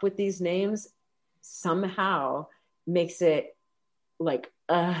come up with these names somehow makes it like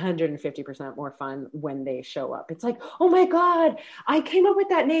 150% more fun when they show up. It's like, oh my God, I came up with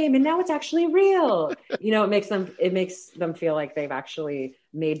that name and now it's actually real. It makes them feel like they've actually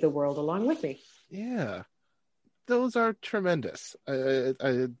made the world along with me. Yeah, those are tremendous.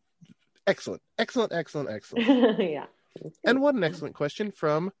 Excellent. Yeah. And what an excellent question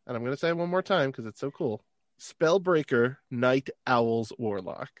from, and I'm going to say it one more time because it's so cool, Spellbreaker Night Owls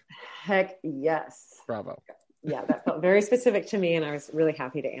Warlock. Heck yes. Bravo. Yeah, that felt very specific to me, and I was really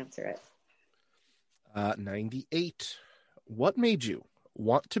happy to answer it. 98. What made you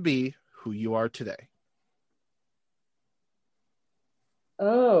want to be who you are today?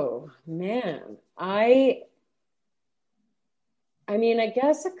 Oh, man. I mean, I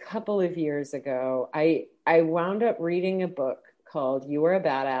guess a couple of years ago, I wound up reading a book called You Are a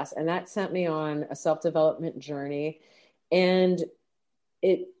Badass, and that sent me on a self-development journey. And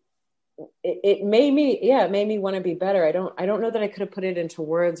it made me want to be better. I don't know that I could have put it into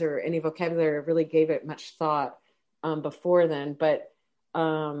words or any vocabulary or really gave it much thought before then, but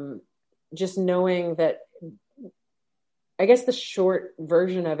just knowing that, I guess the short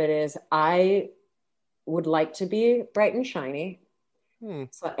version of it is I would like to be bright and shiny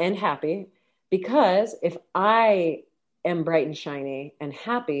and happy, because if I am bright and shiny and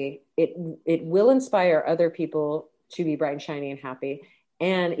happy, it will inspire other people to be bright and shiny and happy.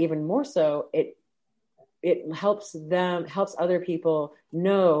 And even more so, it helps other people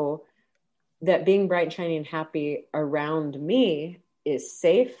know that being bright and shiny and happy around me is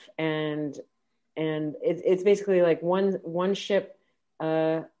safe, and it's basically like one ship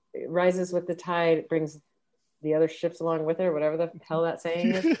rises with the tide, brings the other ships along with her, whatever the hell that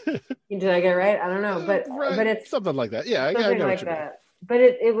saying is. Did I get it right? I don't know, but right. But it's something like that. Yeah, I know like that. But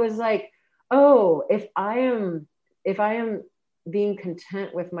it was like, oh, if I am being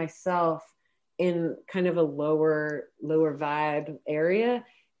content with myself in kind of a lower vibe area,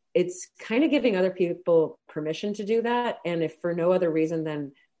 it's kind of giving other people permission to do that. And if for no other reason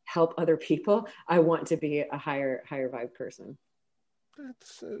than help other people, I want to be a higher vibe person.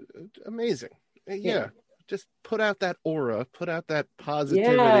 That's amazing. Yeah. Just put out that aura, put out that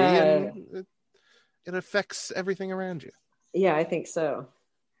positivity, and it affects everything around you. Yeah, I think so.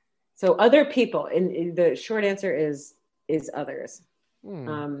 So other people, and the short answer is others.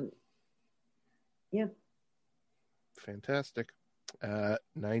 Yeah. Fantastic.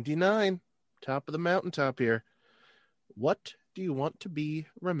 99, top of the mountaintop here. What do you want to be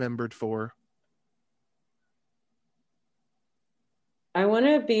remembered for? I want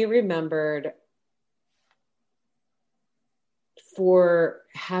to be remembered for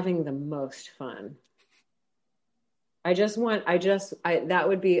having the most fun. That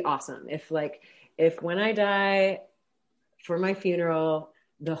would be awesome. If when I die, for my funeral,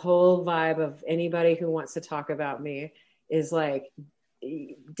 the whole vibe of anybody who wants to talk about me is like,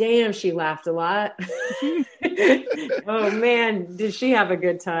 damn, she laughed a lot. Oh man, did she have a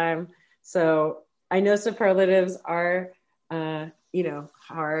good time? So I know superlatives are,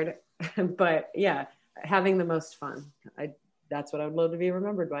 hard, but yeah, having the most fun. That's what I would love to be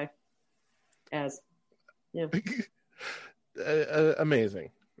remembered by as. Yeah. Amazing.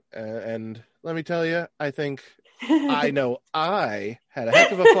 And let me tell you, I think I know I had a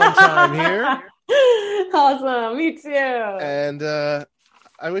heck of a fun time here. Awesome. Me too. And I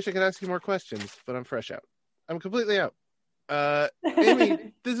wish I could ask you more questions, but I'm fresh out. I'm completely out.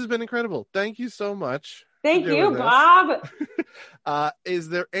 Amy, this has been incredible. Thank you so much. Thank you, Bob. Is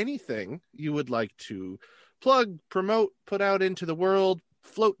there anything you would like to plug, promote, put out into the world,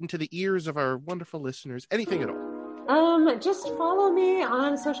 float into the ears of our wonderful listeners? Anything at all? Just follow me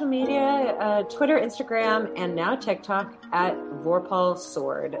on social media, Twitter, Instagram, and now TikTok at Vorpal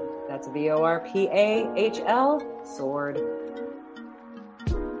Sword. That's VORPAHL Sword.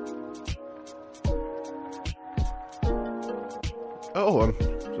 Oh,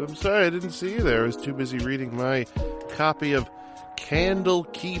 I'm sorry I didn't see you there. I was too busy reading my copy of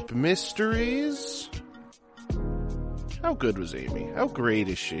Candlekeep Mysteries. How good was Amy? How great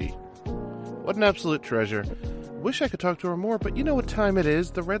is she? What an absolute treasure. Wish I could talk to her more, but you know what time it is.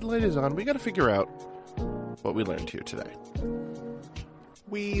 The red light is on. We got to figure out what we learned here today.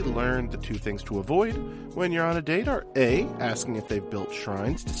 We learned the two things to avoid when you're on a date are A, asking if they've built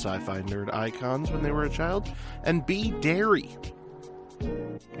shrines to sci-fi nerd icons when they were a child, and B, dairy.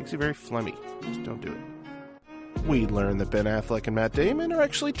 Makes you very phlegmy. Just don't do it. We learned that Ben Affleck and Matt Damon are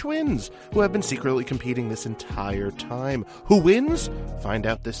actually twins who have been secretly competing this entire time. Who wins? Find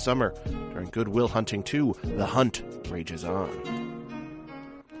out this summer during Good Will Hunting 2. The hunt rages on.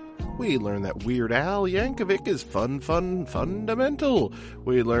 We learned that Weird Al Yankovic is fundamental.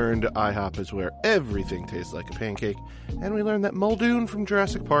 We learned IHOP is where everything tastes like a pancake. And we learned that Muldoon from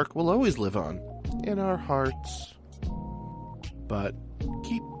Jurassic Park will always live on in our hearts. But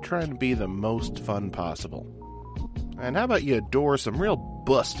keep trying to be the most fun possible. And how about you adore some real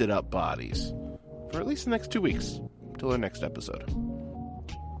busted up bodies for at least the next 2 weeks, till our next episode.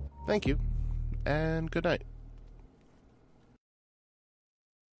 Thank you, and good night.